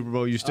to the Super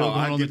Bowl, you're still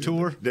going on the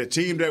tour? The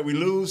team that we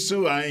lose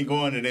to, I ain't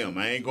going to them.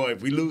 I ain't going.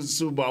 If we lose the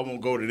Super Bowl, I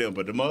won't go to them.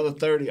 But the other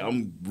 30,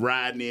 I'm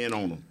riding in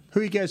on them. Who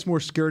are you guys more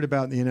scared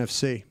about in the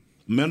NFC?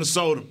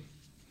 Minnesota,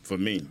 for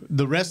me.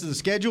 The rest of the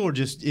schedule or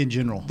just in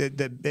general?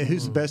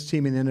 Who's the best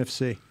team in the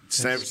NFC?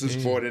 San Francisco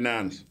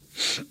 49ers.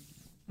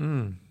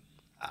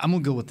 I'm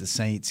going to go with the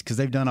Saints because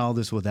they've done all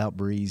this without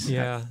Breeze.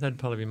 Yeah, that'd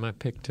probably be my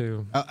pick,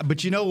 too.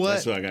 But you know what?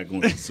 That's what I got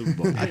going to the Super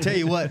Bowl. I tell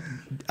you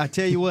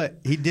what.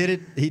 He did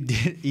it. He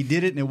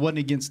did it, and it wasn't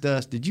against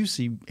us. Did you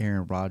see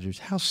Aaron Rodgers?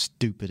 How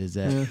stupid is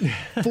that?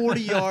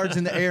 40 yards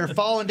in the air,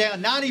 falling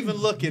down, not even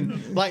looking.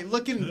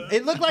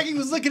 It looked like he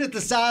was looking at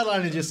the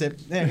sideline and just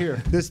said,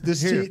 here. This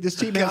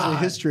team has a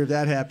history of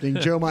that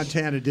happening. Joe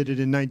Montana did it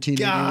in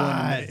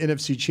 1981 in the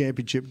NFC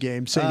Championship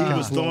game. He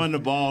was throwing the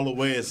ball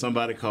away and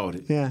somebody caught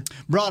it. Yeah.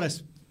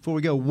 Broadus, before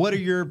we go, what are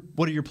your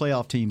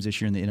playoff teams this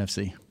year in the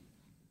NFC?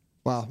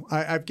 Wow,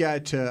 I've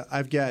got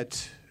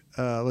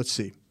let's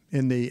see.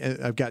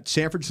 I've got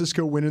San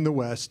Francisco winning the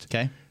West.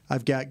 Okay.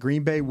 I've got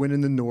Green Bay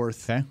winning the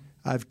North. Okay.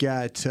 I've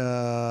got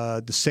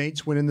the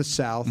Saints winning the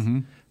South. Mm-hmm.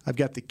 I've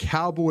got the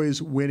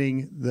Cowboys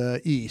winning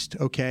the East,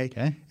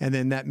 okay? And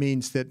then that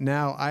means that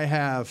now I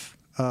have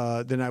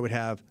then I would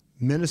have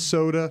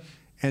Minnesota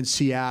and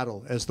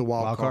Seattle as the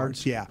wild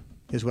cards. Yeah,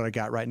 is what I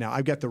got right now.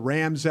 I've got the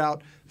Rams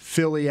out,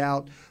 Philly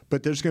out,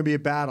 but there's going to be a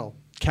battle.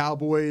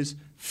 Cowboys,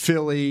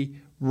 Philly,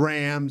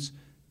 Rams.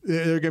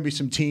 There are going to be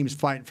some teams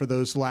fighting for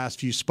those last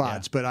few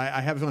spots, but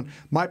I have fun.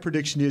 My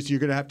prediction is you're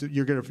going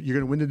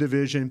to win the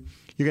division.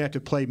 You're going to have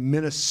to play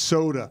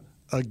Minnesota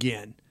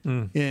again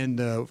in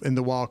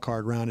the wild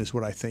card round is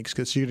what I think,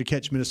 because you're going to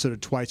catch Minnesota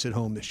twice at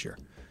home this year.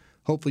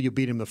 Hopefully you'll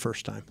beat them the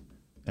first time.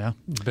 Yeah,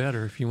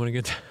 better if you want to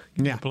get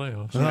the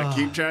playoffs. I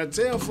keep trying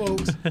to tell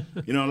folks.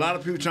 A lot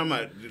of people talking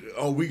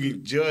about, we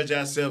can judge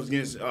ourselves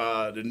against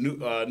the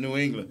New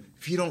England.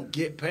 If you don't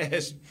get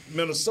past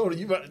Minnesota,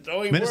 you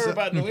don't even worry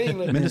about New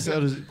England.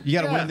 Minnesota's, you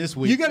got to win this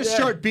week. You got to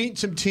start beating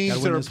some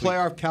teams that are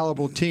playoff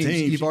caliber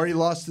teams. You've already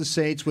lost the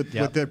Saints with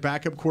their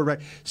backup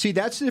quarterback. See,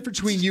 that's the difference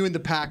between you and the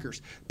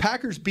Packers.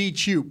 Packers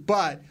beat you,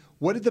 but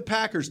what did the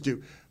Packers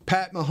do?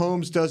 Pat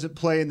Mahomes doesn't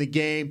play in the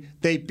game.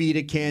 They beat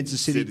a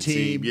Kansas City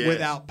team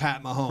without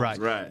Pat Mahomes.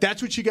 Right.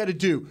 That's what you got to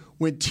do.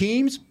 When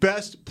teams'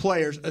 best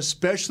players,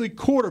 especially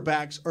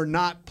quarterbacks, are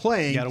not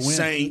playing, you got to win.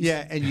 Saints.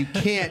 Yeah, and you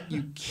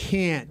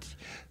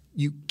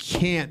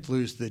can't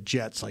lose the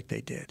Jets like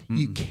they did.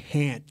 You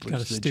can't lose.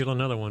 Got to steal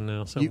another one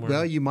now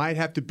somewhere. You might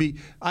have to beat.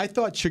 I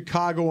thought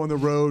Chicago on the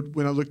road,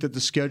 when I looked at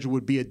the schedule,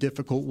 would be a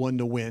difficult one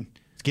to win.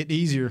 It's getting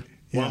easier.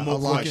 One more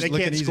question. They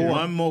can't score.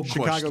 One more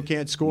question. Chicago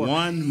can't score.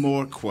 One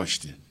more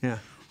question. Yeah.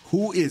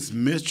 Who is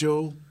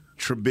Mitchell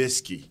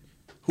Trubisky?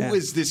 Who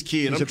is this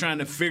kid? I'm trying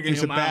to figure him out.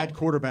 He's a bad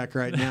quarterback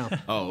right now.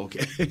 Oh,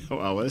 okay.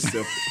 Oh, that's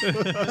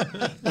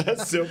simple.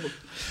 That's simple.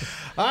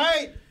 All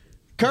right,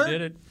 Kurt.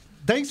 Did it.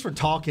 Thanks for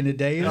talking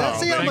today.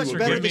 See how much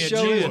better the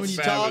show is when you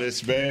talk.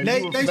 Man.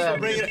 Nate, thanks for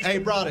bringing it. Hey,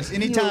 Broadus,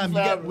 anytime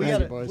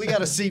we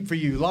got a seat for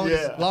you. Long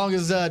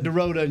as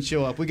DeRoe doesn't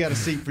show up, we got a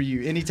seat for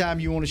you. Anytime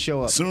you want to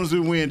show up. As soon as we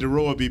win,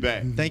 DeRoe will be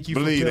back. Thank you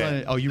Believe for killing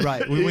it. Oh, you're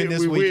right. We win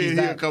this week.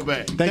 He'll come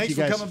back. Thanks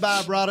for coming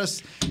by,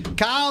 Broadus.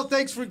 Kyle,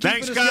 thanks for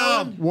keeping us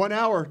going. 1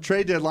 hour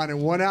trade deadline in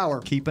 1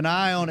 hour. Keep an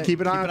eye on it. Keep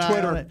an eye on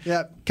Twitter.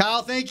 Yep.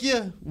 Kyle, thank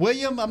you.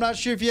 William, I'm not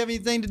sure if you have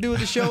anything to do with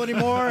the show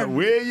anymore.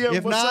 William,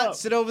 if what's not, up?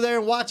 sit over there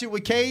and watch it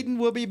with Caden.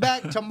 We'll be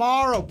back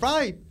tomorrow.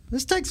 Probably.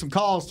 Let's take some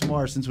calls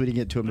tomorrow since we didn't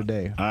get to them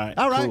today. All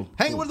right. Cool.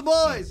 Hang with the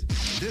boys.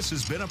 This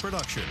has been a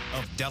production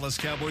of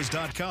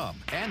DallasCowboys.com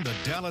and the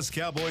Dallas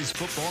Cowboys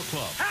Football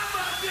Club. How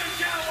about this,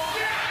 Cowboys?